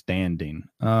lacks standing.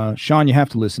 Sean, you have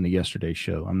to listen to yesterday's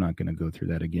show. I'm not going to go through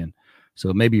that again.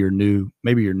 So maybe you're new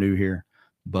here,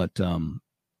 but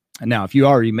now if you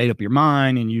already made up your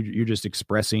mind and you're just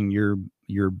expressing your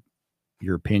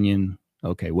opinion,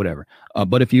 okay, whatever.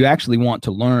 But if you actually want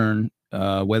to learn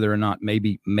whether or not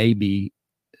maybe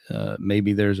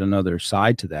there's another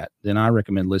side to that, then I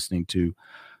recommend listening to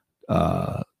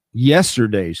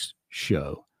yesterday's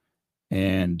show.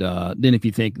 And then if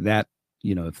you think that,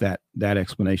 if that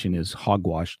explanation is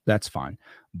hogwash, that's fine.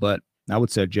 But I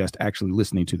would suggest actually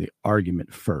listening to the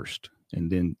argument first,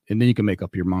 and then you can make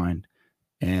up your mind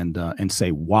and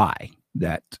say why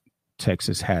that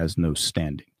Texas has no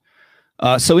standing.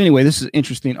 So anyway, this is an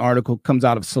interesting article, comes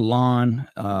out of Salon.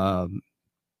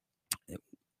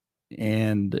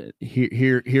 And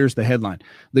here's the headline.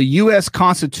 The U.S.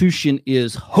 Constitution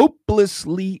is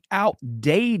hopelessly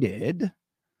outdated.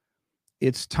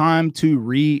 It's time to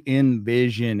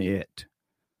re-envision it.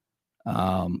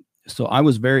 So I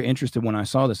was very interested when I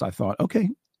saw this. I thought, okay,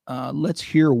 let's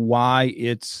hear why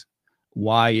it's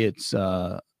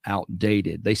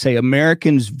outdated. They say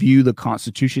Americans view the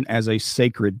Constitution as a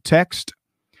sacred text,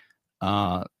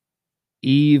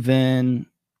 even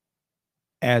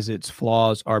as its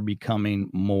flaws are becoming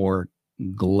more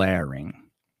glaring.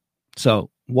 So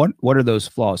what are those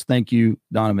flaws? Thank you,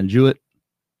 Donovan Jewett.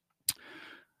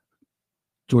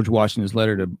 George Washington's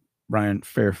letter to Brian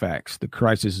Fairfax. The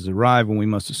crisis has arrived when we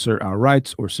must assert our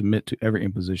rights or submit to every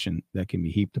imposition that can be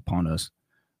heaped upon us.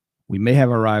 We may have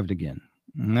arrived again.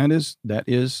 And that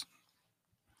is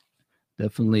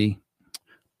definitely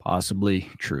possibly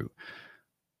true.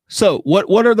 So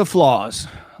what are the flaws?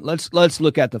 Let's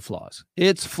look at the flaws.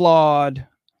 It's flawed,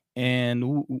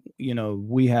 and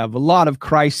we have a lot of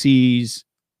crises,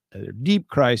 deep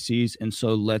crises, and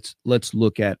so let's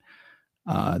look at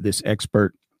this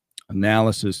expert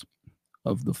analysis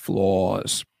of the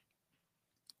flaws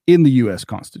in the U.S.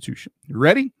 Constitution. You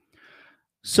ready?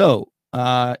 So,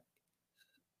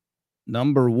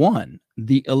 number one,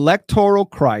 the electoral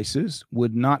crisis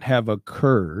would not have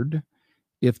occurred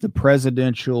if the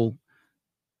presidential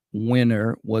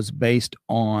winner was based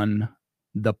on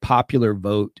the popular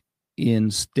vote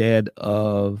instead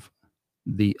of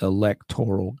the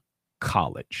electoral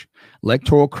college.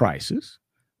 Electoral crisis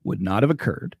would not have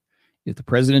occurred if the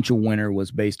presidential winner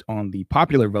was based on the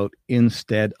popular vote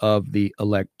instead of the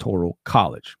electoral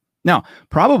college. Now,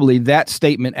 probably that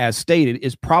statement as stated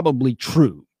is probably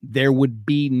true. There would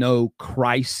be no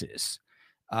crisis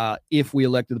if we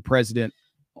elected the president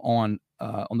on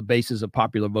the basis of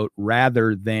popular vote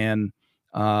rather than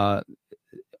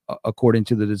according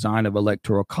to the design of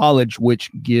electoral college,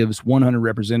 which gives 100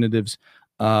 representatives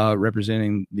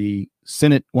representing the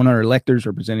Senate, 100 electors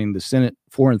representing the Senate,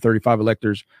 435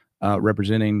 electors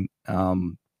representing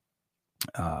the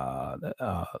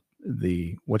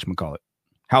whatchamacallit,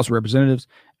 House of Representatives,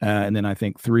 and then I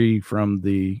think 3 from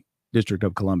the District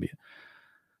of Columbia.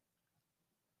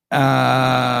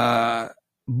 But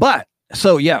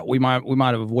so yeah, we might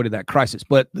have avoided that crisis.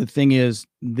 But the thing is,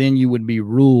 then you would be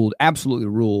absolutely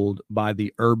ruled by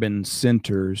the urban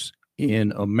centers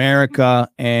in America,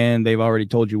 and they've already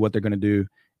told you what they're going to do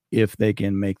if they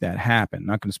can make that happen.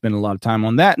 Not going to spend a lot of time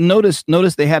on that. Notice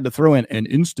they had to throw in an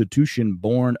institution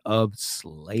born of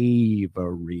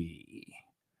slavery.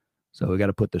 So we got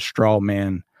to put the straw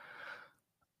man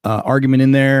argument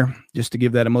in there just to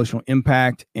give that emotional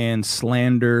impact and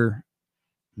slander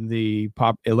the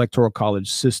electoral college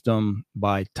system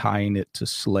by tying it to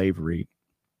slavery.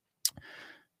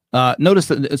 Notice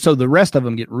that, so the rest of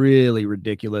them get really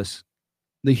ridiculous.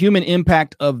 The human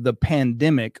impact of the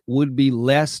pandemic would be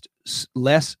less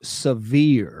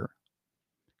severe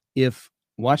if,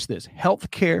 watch this,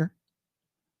 healthcare,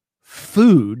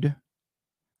 food,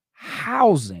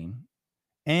 housing,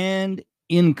 and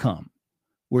income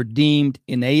were deemed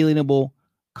inalienable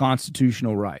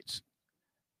constitutional rights.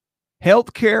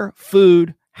 Healthcare,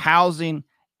 food, housing,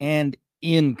 and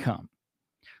income.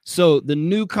 So the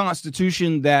new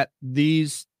constitution that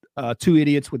these two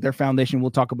idiots with their foundation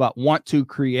we'll talk about want to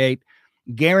create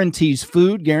guarantees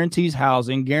food, guarantees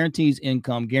housing, guarantees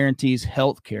income, guarantees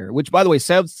healthcare, which, by the way,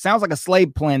 sounds like a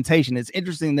slave plantation. It's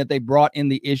interesting that they brought in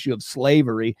the issue of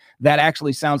slavery. That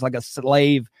actually sounds like a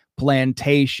slave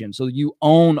plantation. So you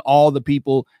own all the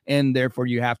people, and therefore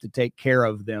you have to take care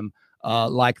of them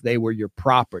like they were your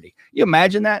property. You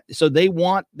imagine that? So they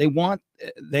want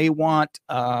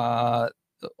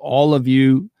all of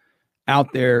you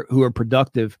out there who are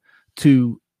productive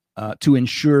to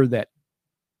ensure that,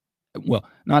 well,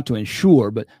 not to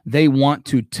ensure, but they want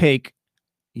to take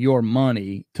your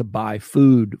money to buy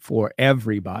food for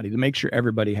everybody, to make sure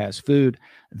everybody has food.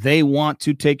 They want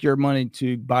to take your money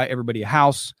to buy everybody a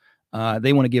house.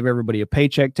 They want to give everybody a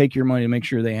paycheck, take your money to make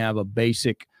sure they have a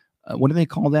basic, what do they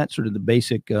call that? Sort of the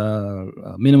basic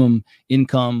minimum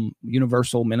income,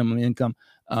 universal minimum income,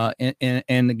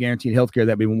 and the guaranteed healthcare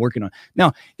that we've been working on.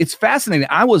 Now, it's fascinating.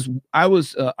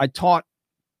 I taught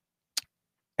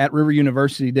at River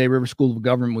University today. River School of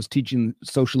Government was teaching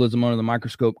socialism under the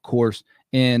microscope course,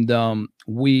 and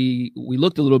we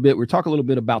looked a little bit. We talked a little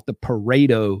bit about the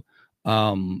Pareto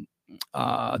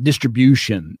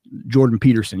distribution. Jordan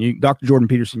Peterson, Dr. Jordan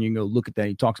Peterson, you can go look at that.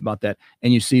 He talks about that,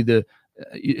 and you see the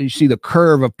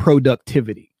curve of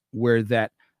productivity, where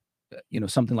that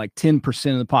something like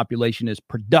 10% of the population is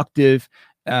productive,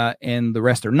 and the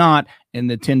rest are not, and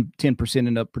the 10%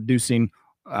 end up producing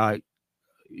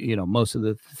most of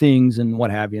the things and what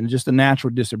have you, and just a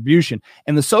natural distribution.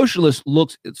 And the socialist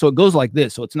so it goes like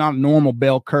this. So it's not a normal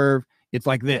bell curve. It's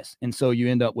like this. And so you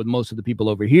end up with most of the people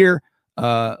over here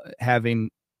having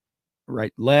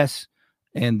less,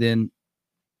 and then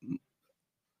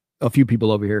a few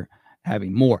people over here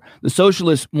having more. The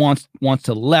socialist wants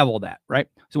to level that, right?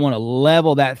 So want to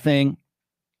level that thing.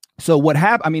 So what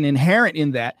inherent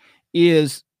in that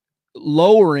is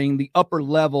lowering the upper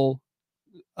level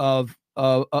of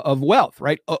wealth,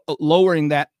 right? Lowering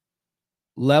that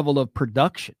level of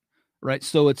production, right?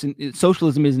 So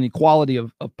socialism is an equality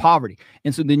of poverty.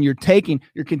 And so then you're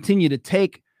continue to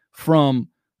take from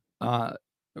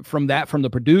the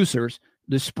producers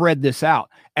to spread this out.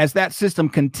 As that system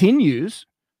continues,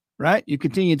 right? You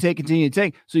continue to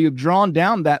take. So you've drawn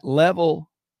down that level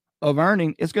of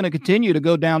earning. It's going to continue to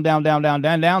go down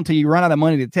until you run out of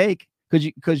money to take,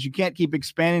 because you can't keep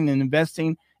expanding and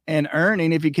investing and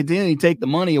earning if you continue to take the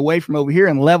money away from over here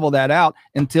and level that out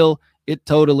until it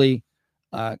totally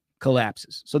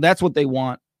collapses. So that's what they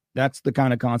want. That's the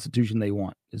kind of constitution they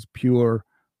want, is pure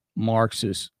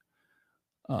Marxist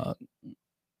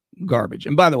garbage.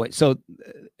 And by the way,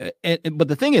 but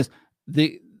the thing is,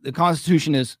 the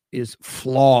Constitution is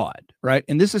flawed, right?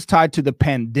 And this is tied to the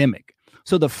pandemic.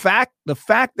 So the fact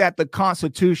that the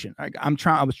Constitution,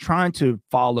 I was trying to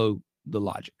follow the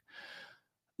logic.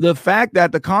 The fact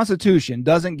that the Constitution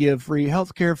doesn't give free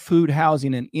healthcare, food,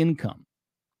 housing, and income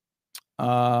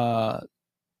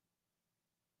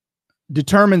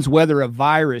determines whether a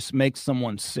virus makes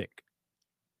someone sick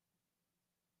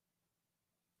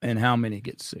and how many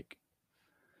get sick.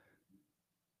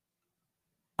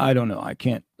 I don't know. I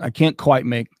can't quite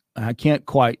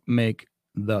make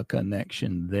the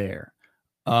connection there.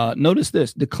 Notice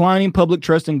this: declining public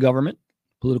trust in government,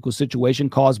 political situation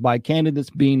caused by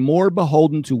candidates being more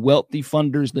beholden to wealthy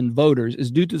funders than voters, is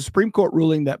due to the Supreme Court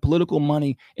ruling that political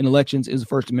money in elections is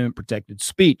First Amendment protected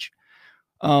speech.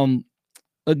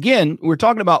 Again, we're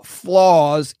talking about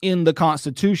flaws in the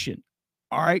Constitution.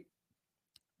 All right.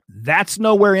 That's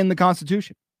nowhere in the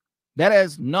Constitution. That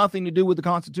has nothing to do with the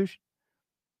Constitution.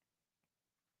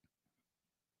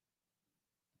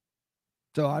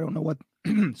 So I don't know what,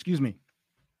 excuse me.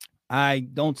 I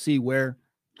don't see where,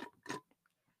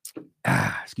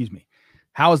 excuse me.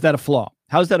 How is that a flaw?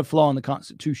 How is that a flaw in the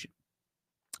Constitution?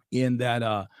 In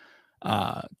that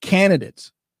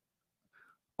candidates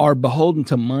are beholden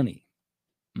to money.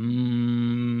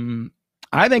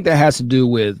 I think that has to do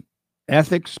with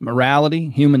ethics, morality,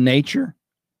 human nature.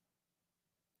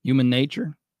 Human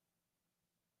nature.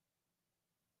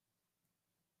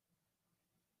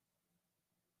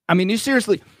 I mean, you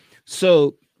seriously.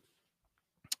 So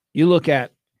you look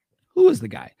at, who is the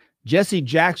guy? Jesse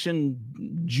Jackson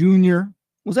Jr.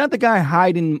 Was that the guy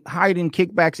hiding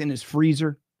kickbacks in his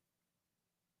freezer?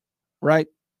 Right.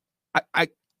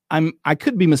 I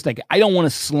could be mistaken. I don't want to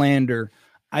slander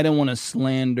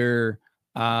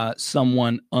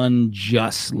someone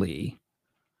unjustly.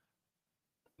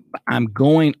 I'm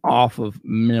going off of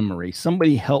memory.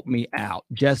 Somebody help me out.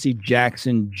 Jesse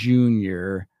Jackson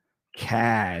Jr.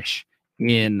 cash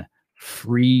in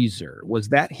freezer. Was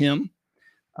that him?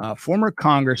 Former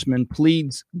congressman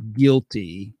pleads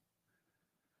guilty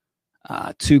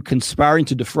to conspiring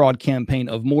to defraud campaign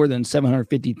of more than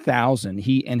 $750,000.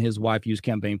 He and his wife used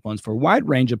campaign funds for a wide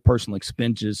range of personal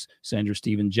expenses. Senator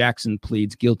Stephen Jackson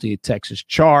pleads guilty to Texas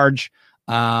charge.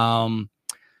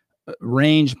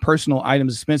 Range personal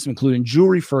items expensive, including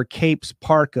jewelry, fur capes,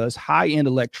 parkas, high-end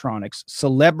electronics,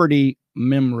 celebrity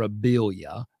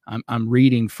memorabilia. I'm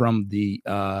reading from the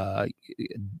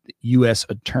U.S.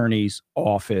 Attorney's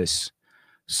Office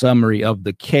summary of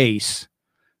the case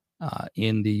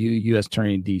in the U.S.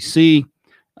 Attorney in D.C.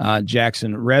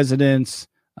 Jackson residence,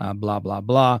 blah blah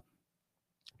blah.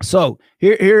 So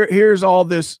here's all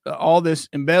this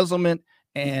embezzlement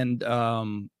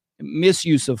and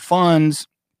misuse of funds,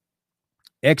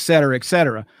 et cetera, et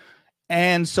cetera.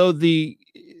 And so the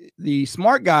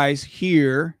smart guys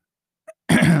here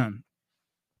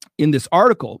in this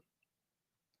article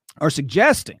are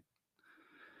suggesting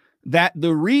that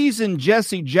the reason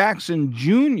Jesse Jackson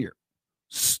Jr.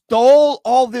 stole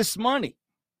all this money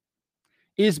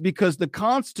is because the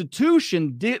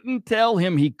Constitution didn't tell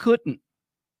him he couldn't.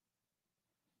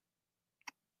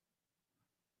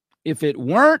 If it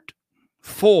weren't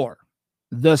for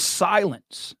the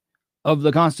silence of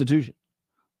the Constitution,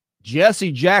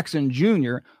 Jesse Jackson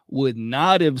Jr. would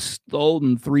not have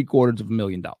stolen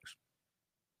 $750,000.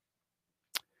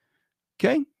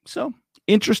 Okay, so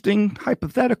interesting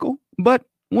hypothetical, but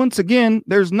once again,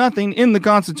 there's nothing in the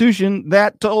Constitution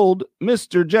that told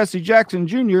Mr. Jesse Jackson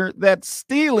Jr. that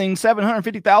stealing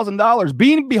 $750,000,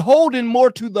 being beholden more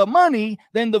to the money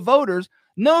than the voters.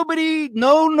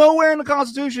 Nowhere in the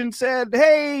Constitution said,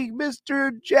 hey,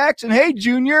 Mr. Jackson, hey,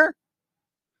 Junior,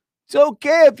 it's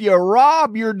okay if you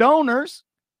rob your donors.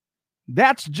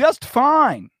 That's just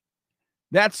fine.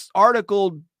 That's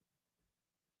Article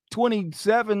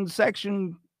 27,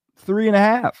 Section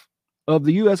 3.5 of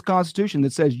the U.S. Constitution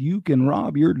that says you can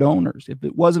rob your donors. If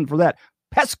it wasn't for that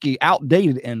pesky,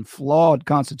 outdated, and flawed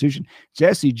Constitution,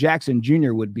 Jesse Jackson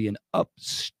Jr. would be an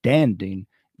upstanding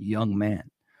young man.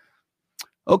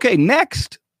 Okay,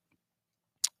 next.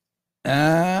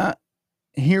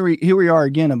 Here we are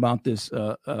again about this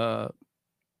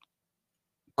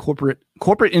corporate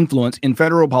influence in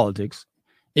federal politics.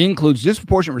 Includes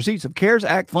disproportionate receipts of CARES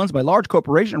Act funds by large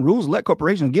corporations. Rules let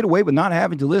corporations get away with not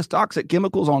having to list toxic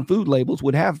chemicals on food labels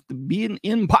would have to be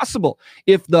impossible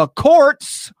if the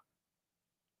courts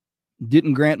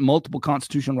didn't grant multiple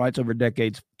constitutional rights over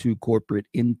decades to corporate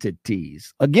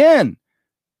entities. Again,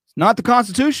 it's not the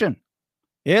Constitution.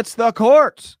 It's the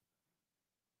courts.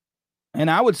 And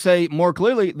I would say more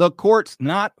clearly, the courts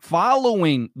not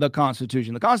following the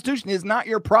Constitution. The Constitution is not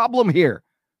your problem here.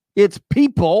 It's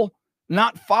people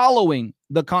not following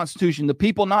the Constitution, the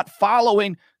people not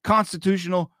following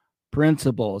constitutional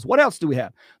principles. What else do we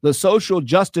have? The social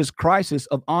justice crisis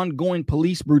of ongoing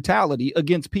police brutality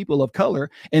against people of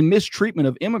color and mistreatment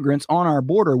of immigrants on our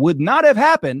border would not have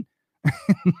happened.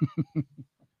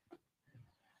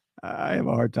 I have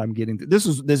a hard time getting to this.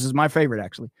 This is my favorite,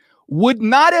 actually. Would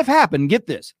not have happened. Get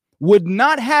this. Would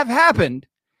not have happened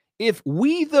if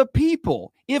we the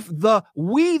people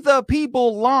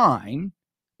line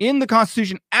in the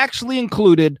Constitution actually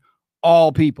included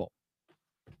all people.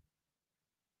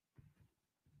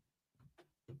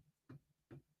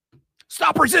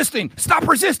 Stop resisting. Stop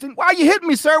resisting. Why are you hitting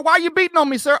me, sir? Why are you beating on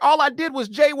me, sir? All I did was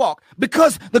jaywalk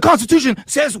because the Constitution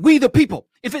says we the people.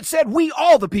 If it said we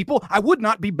all the people, I would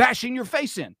not be bashing your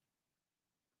face in.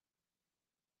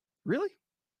 Really?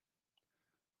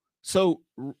 So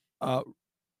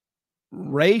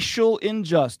racial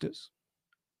injustice,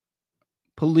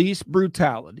 police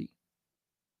brutality,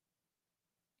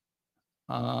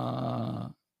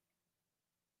 what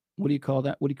do you call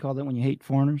that? What do you call that when you hate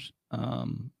foreigners?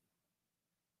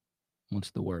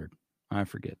 What's the word? I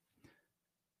forget.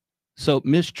 So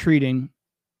mistreating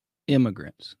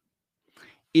immigrants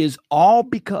is all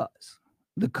because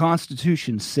the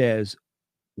Constitution says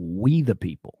we the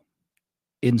people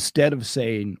instead of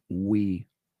saying we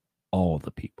all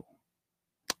the people.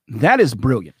 That is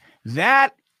brilliant.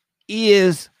 That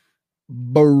is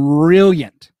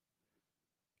brilliant.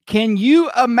 Can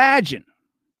you imagine?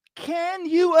 Can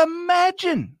you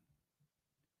imagine?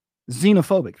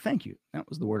 Xenophobic. Thank you. That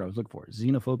was the word I was looking for.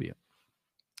 Xenophobia.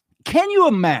 Can you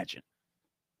imagine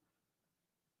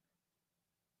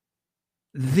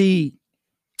the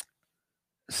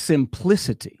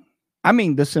simplicity? I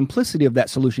mean, the simplicity of that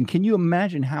solution. Can you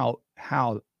imagine how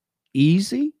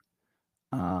easy,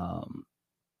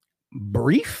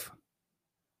 brief.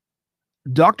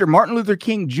 Dr. Martin Luther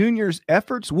King Jr.'s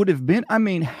efforts would have been, I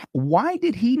mean, why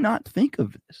did he not think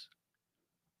of this?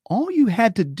 All you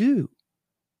had to do,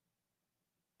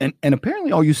 and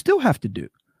apparently all you still have to do.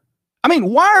 I mean,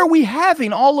 why are we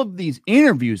having all of these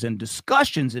interviews and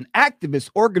discussions and activist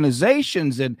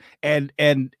organizations and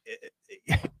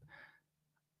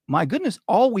my goodness,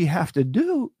 all we have to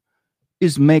do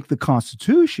is make the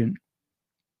Constitution,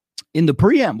 in the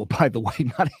preamble, by the way,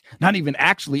 not even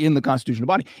actually in the constitutional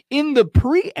body, in the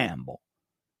preamble,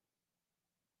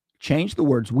 change the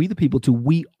words "we the people" to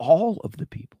 "we all of the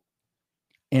people."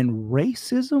 And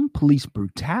racism, police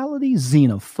brutality,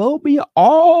 xenophobia,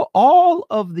 all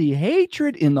of the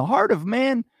hatred in the heart of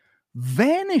man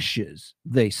vanishes,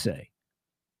 they say.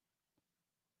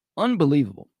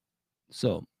 Unbelievable.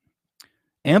 So,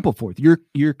 Ampleforth,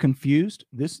 you're confused.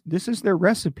 This is their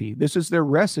recipe. This is their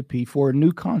recipe for a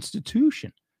new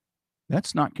constitution.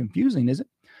 That's not confusing, is it?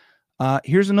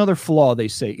 Here's another flaw, they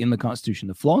say, in the Constitution.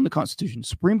 The flaw in the Constitution: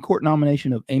 Supreme Court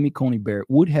nomination of Amy Coney Barrett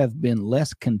would have been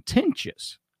less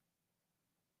contentious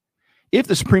if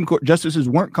the Supreme Court justices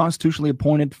weren't constitutionally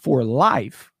appointed for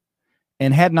life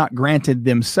and had not granted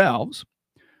themselves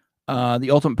the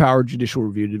ultimate power of judicial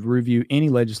review to review any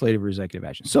legislative or executive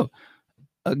action. So,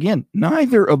 again,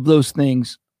 neither of those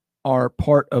things are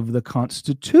part of the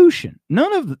Constitution.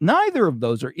 Neither of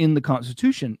those are in the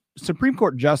Constitution. Supreme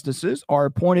Court justices are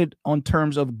appointed on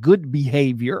terms of good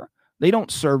behavior. They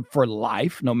don't serve for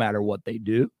life, no matter what they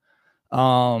do.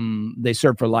 They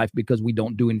serve for life because we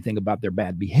don't do anything about their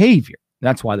bad behavior.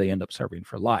 That's why they end up serving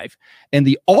for life. And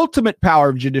the ultimate power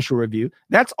of judicial review,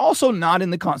 that's also not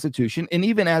in the Constitution. And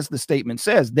even as the statement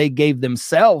says, they gave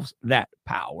themselves that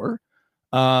power.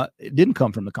 It didn't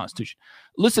come from the Constitution.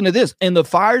 Listen to this. And the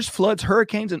fires, floods,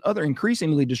 hurricanes, and other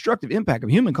increasingly destructive impact of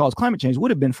human-caused climate change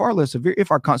would have been far less severe if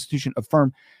our Constitution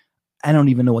affirmed, I don't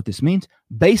even know what this means,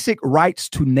 basic rights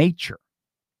to nature.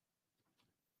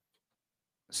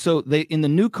 So in the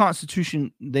new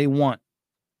Constitution, they want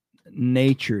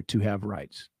nature to have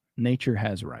rights. Nature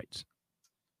has rights.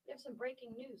 There's some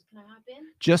breaking news. Can I hop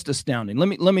in? Just astounding.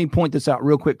 Let me point this out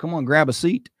real quick. Come on, grab a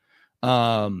seat.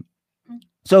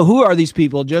 So who are these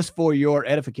people? Just for your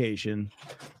edification,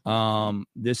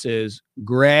 this is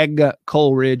Greg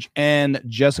Coleridge and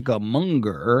Jessica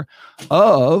Munger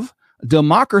of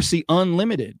Democracy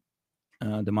Unlimited.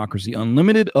 Democracy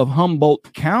Unlimited of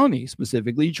Humboldt County,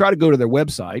 specifically. You try to go to their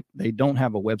website. They don't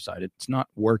have a website. It's not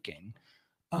working.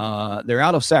 They're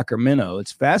out of Sacramento.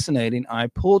 It's fascinating. I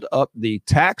pulled up the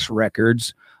tax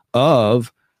records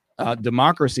of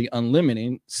Democracy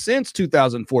Unlimited since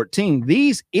 2014.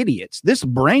 These idiots, this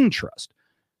brain trust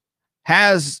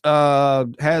has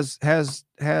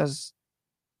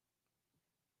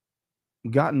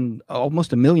gotten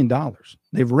almost $1 million.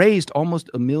 They've raised almost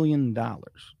 $1 million,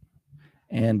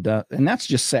 and that's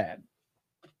just sad.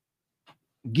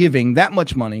 Giving that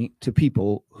much money to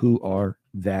people who are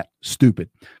that stupid.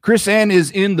 KrisAnne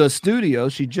is in the studio.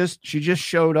 She just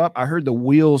showed up. I heard the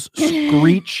wheels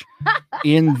screech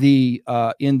in the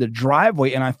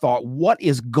driveway, and I thought, what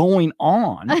is going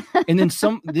on? And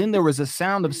then there was a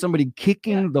sound of somebody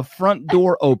kicking the front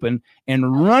door open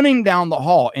and running down the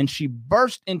hall, and she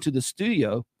burst into the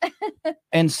studio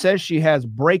and says she has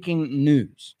breaking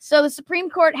news. So the Supreme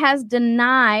Court has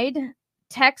denied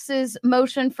Texas'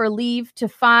 motion for leave to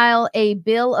file a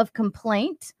bill of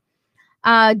complaint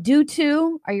due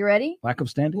to, are you ready? Lack of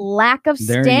standing? Lack of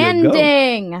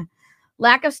standing.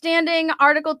 Lack of standing.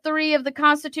 Article 3 of the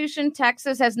Constitution.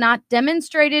 Texas has not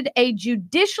demonstrated a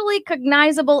judicially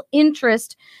cognizable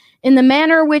interest in the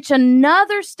manner which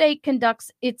another state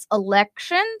conducts its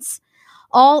elections.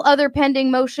 All other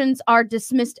pending motions are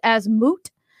dismissed as moot.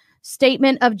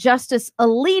 Statement of Justice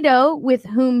Alito, with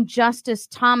whom Justice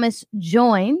Thomas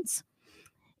joins.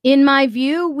 In my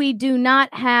view, we do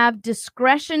not have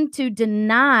discretion to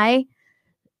deny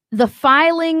the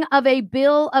filing of a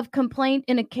bill of complaint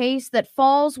in a case that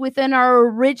falls within our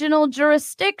original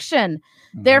jurisdiction.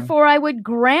 Mm-hmm. Therefore, I would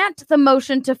grant the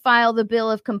motion to file the bill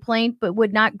of complaint, but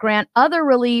would not grant other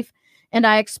relief, and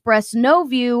I express no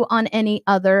view on any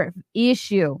other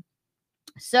issue.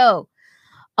 So,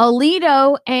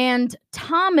 Alito and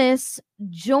Thomas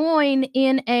join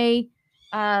in a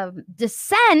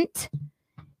dissent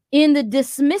in the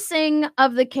dismissing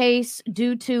of the case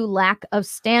due to lack of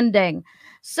standing.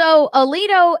 So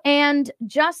Alito and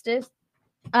Justice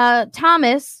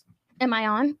Thomas, am I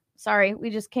on? Sorry, we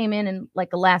just came in like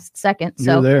the last second.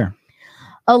 So you're there.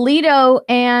 Alito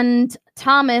and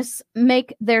Thomas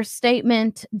make their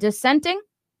statement dissenting.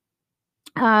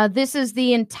 This is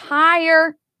the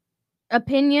entire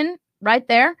opinion right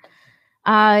there.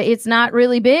 It's not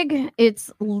really big.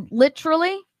 It's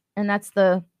literally, and that's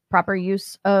the proper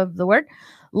use of the word,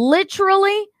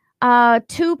 literally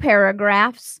 2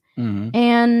 paragraphs.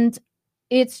 And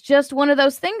it's just one of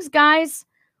those things, guys,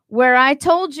 where I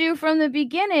told you from the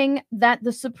beginning that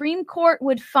the Supreme Court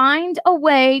would find a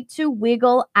way to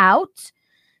wiggle out,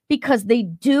 because they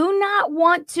do not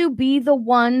want to be the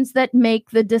ones that make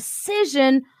the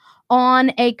decision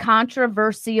on a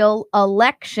controversial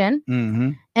election.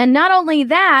 And not only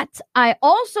that, I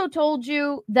also told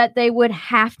you that they would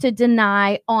have to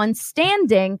deny on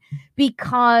standing,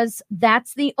 because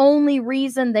that's the only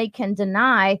reason they can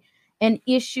deny an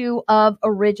issue of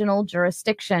original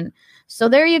jurisdiction. So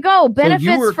there you go.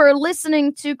 Benefits for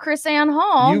listening to KrisAnne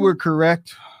Hall. You were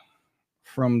correct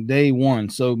from day one.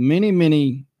 So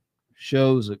many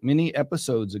shows, many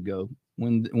episodes ago,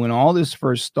 when all this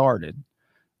first started,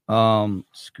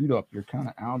 scoot up. You're kind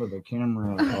of out of the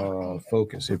camera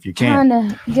focus if you can. Trying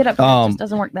to get up. It just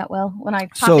doesn't work that well when I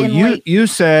pop in late. You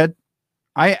said,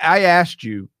 I asked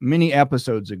you many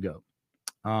episodes ago,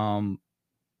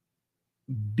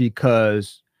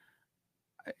 because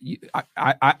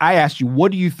I asked you,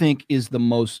 what do you think is the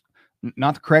most,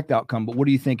 not the correct outcome, but what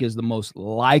do you think is the most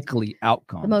likely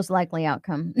outcome? The most likely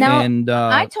outcome. Now, and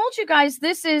I told you guys,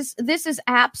 this is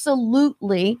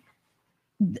absolutely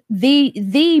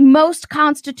the most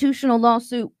constitutional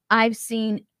lawsuit I've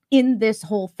seen in this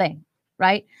whole thing,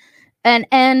 right?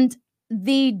 And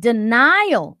the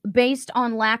denial based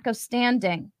on lack of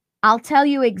standing, I'll tell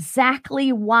you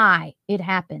exactly why it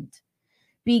happened.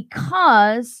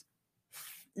 Because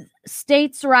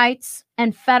states' rights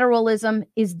and federalism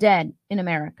is dead in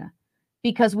America.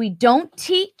 Because we don't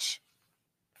teach,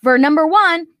 for number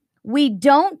one, we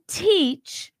don't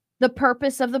teach the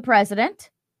purpose of the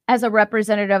president as a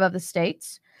representative of the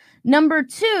states. Number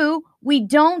two, we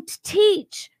don't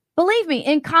teach, believe me,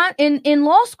 in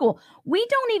law school, we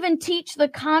don't even teach the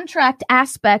contract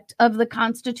aspect of the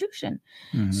Constitution.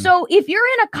 So if you're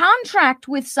in a contract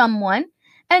with someone,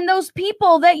 and those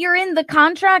people that you're in the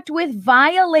contract with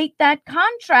violate that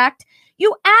contract,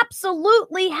 you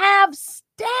absolutely have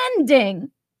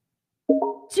standing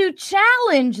to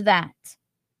challenge that.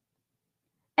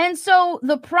 And so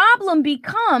the problem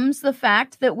becomes the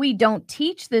fact that we don't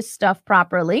teach this stuff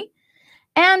properly.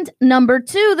 And number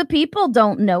two, the people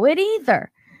don't know it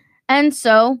either. And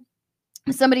so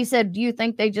somebody said, do you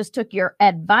think they just took your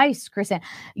advice, KrisAnne?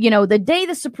 You know, the day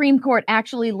the Supreme Court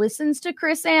actually listens to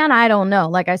KrisAnne, I don't know.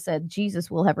 Like I said, Jesus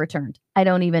will have returned. I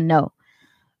don't even know.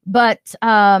 But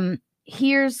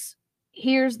here's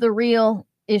the real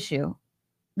issue.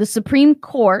 The Supreme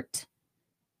Court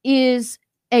is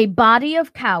a body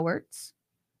of cowards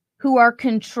who are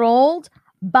controlled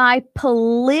by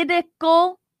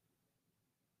political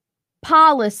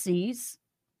policies,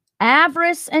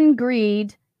 avarice and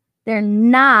greed. They're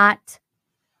not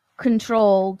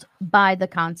controlled by the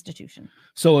Constitution.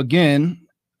 So again,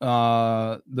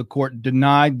 the court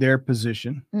denied their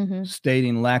position,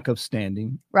 stating lack of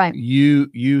standing. Right.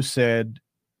 You said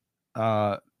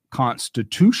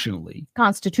constitutionally,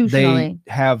 they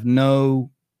have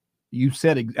no. You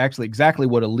said actually exactly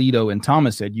what Alito and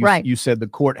Thomas said. You said the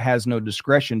court has no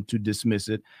discretion to dismiss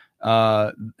it.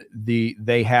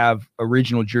 They have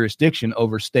original jurisdiction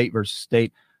over state versus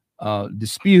state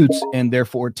disputes, and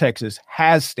therefore Texas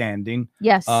has standing.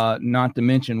 Yes. Not to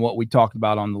mention what we talked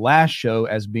about on the last show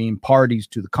as being parties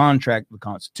to the contract, the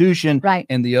Constitution, right,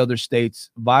 and the other states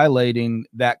violating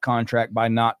that contract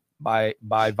by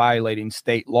violating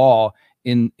state law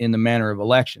in the manner of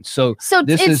elections. So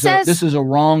this is a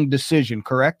wrong decision,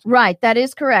 correct? Right. That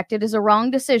is correct. It is a wrong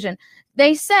decision.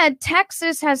 They said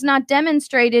Texas has not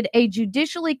demonstrated a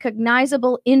judicially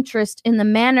cognizable interest in the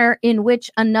manner in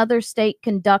which another state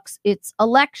conducts its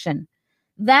election.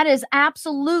 That is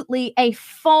absolutely a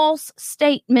false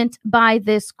statement by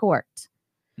this court.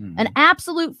 An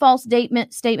absolute false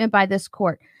statement by this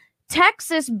court.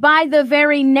 Texas, by the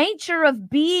very nature of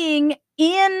being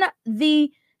in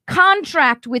the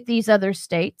contract with these other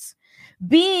states,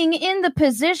 being in the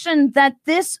position that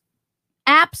this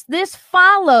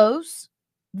follows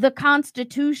the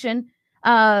Constitution.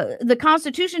 The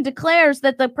Constitution declares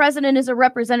that the president is a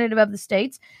representative of the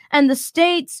states, and the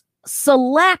states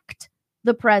select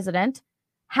the president.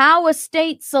 How a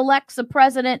state selects a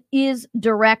president does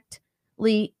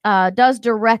directly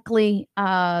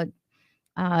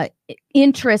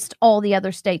interest all the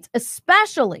other states,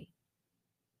 especially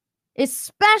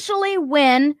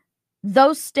when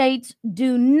those states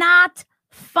do not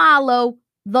follow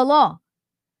the law.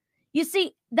 You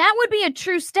see, that would be a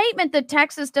true statement that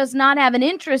Texas does not have an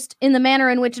interest in the manner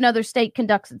in which another state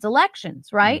conducts its elections,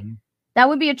 right? That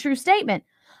would be a true statement,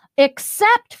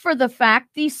 except for the fact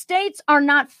these states are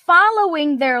not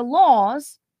following their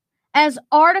laws as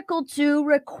Article 2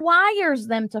 requires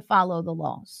them to follow the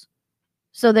laws.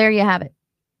 So there you have it.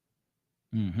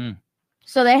 Mm-hmm.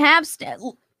 So they have,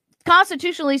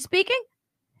 constitutionally speaking,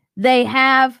 they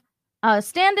have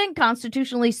standing.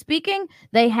 Constitutionally speaking,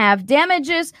 they have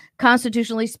damages.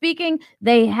 Constitutionally speaking,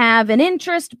 they have an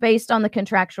interest based on the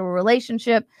contractual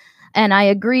relationship. And I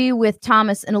agree with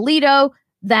Thomas and Alito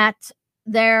that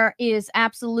there is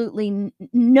absolutely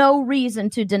no reason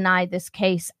to deny this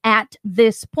case at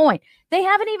this point. They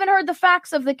haven't even heard the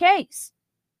facts of the case.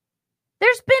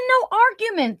 There's been no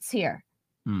arguments here.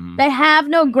 Mm-hmm. They have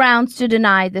no grounds to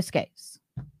deny this case.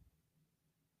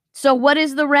 So what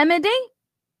is the remedy?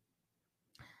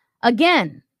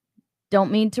 Again,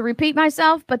 don't mean to repeat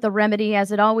myself, but the remedy,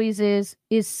 as it always is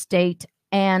state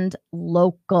and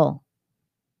local.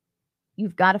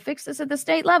 You've got to fix this at the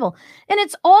state level. And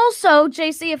it's also,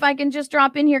 JC, if I can just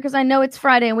drop in here, because I know it's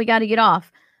Friday and we got to get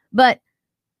off. But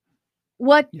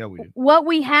what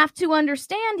we have to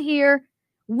understand here,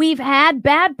 we've had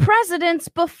bad presidents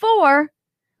before.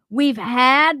 We've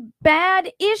had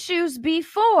bad issues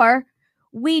before.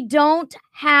 We don't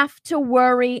have to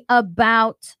worry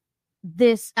about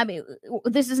this. I mean,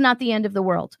 this is not the end of the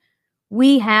world.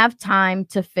 We have time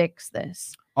to fix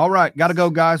this. All right. Got to go,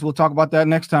 guys. We'll talk about that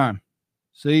next time.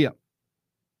 See ya.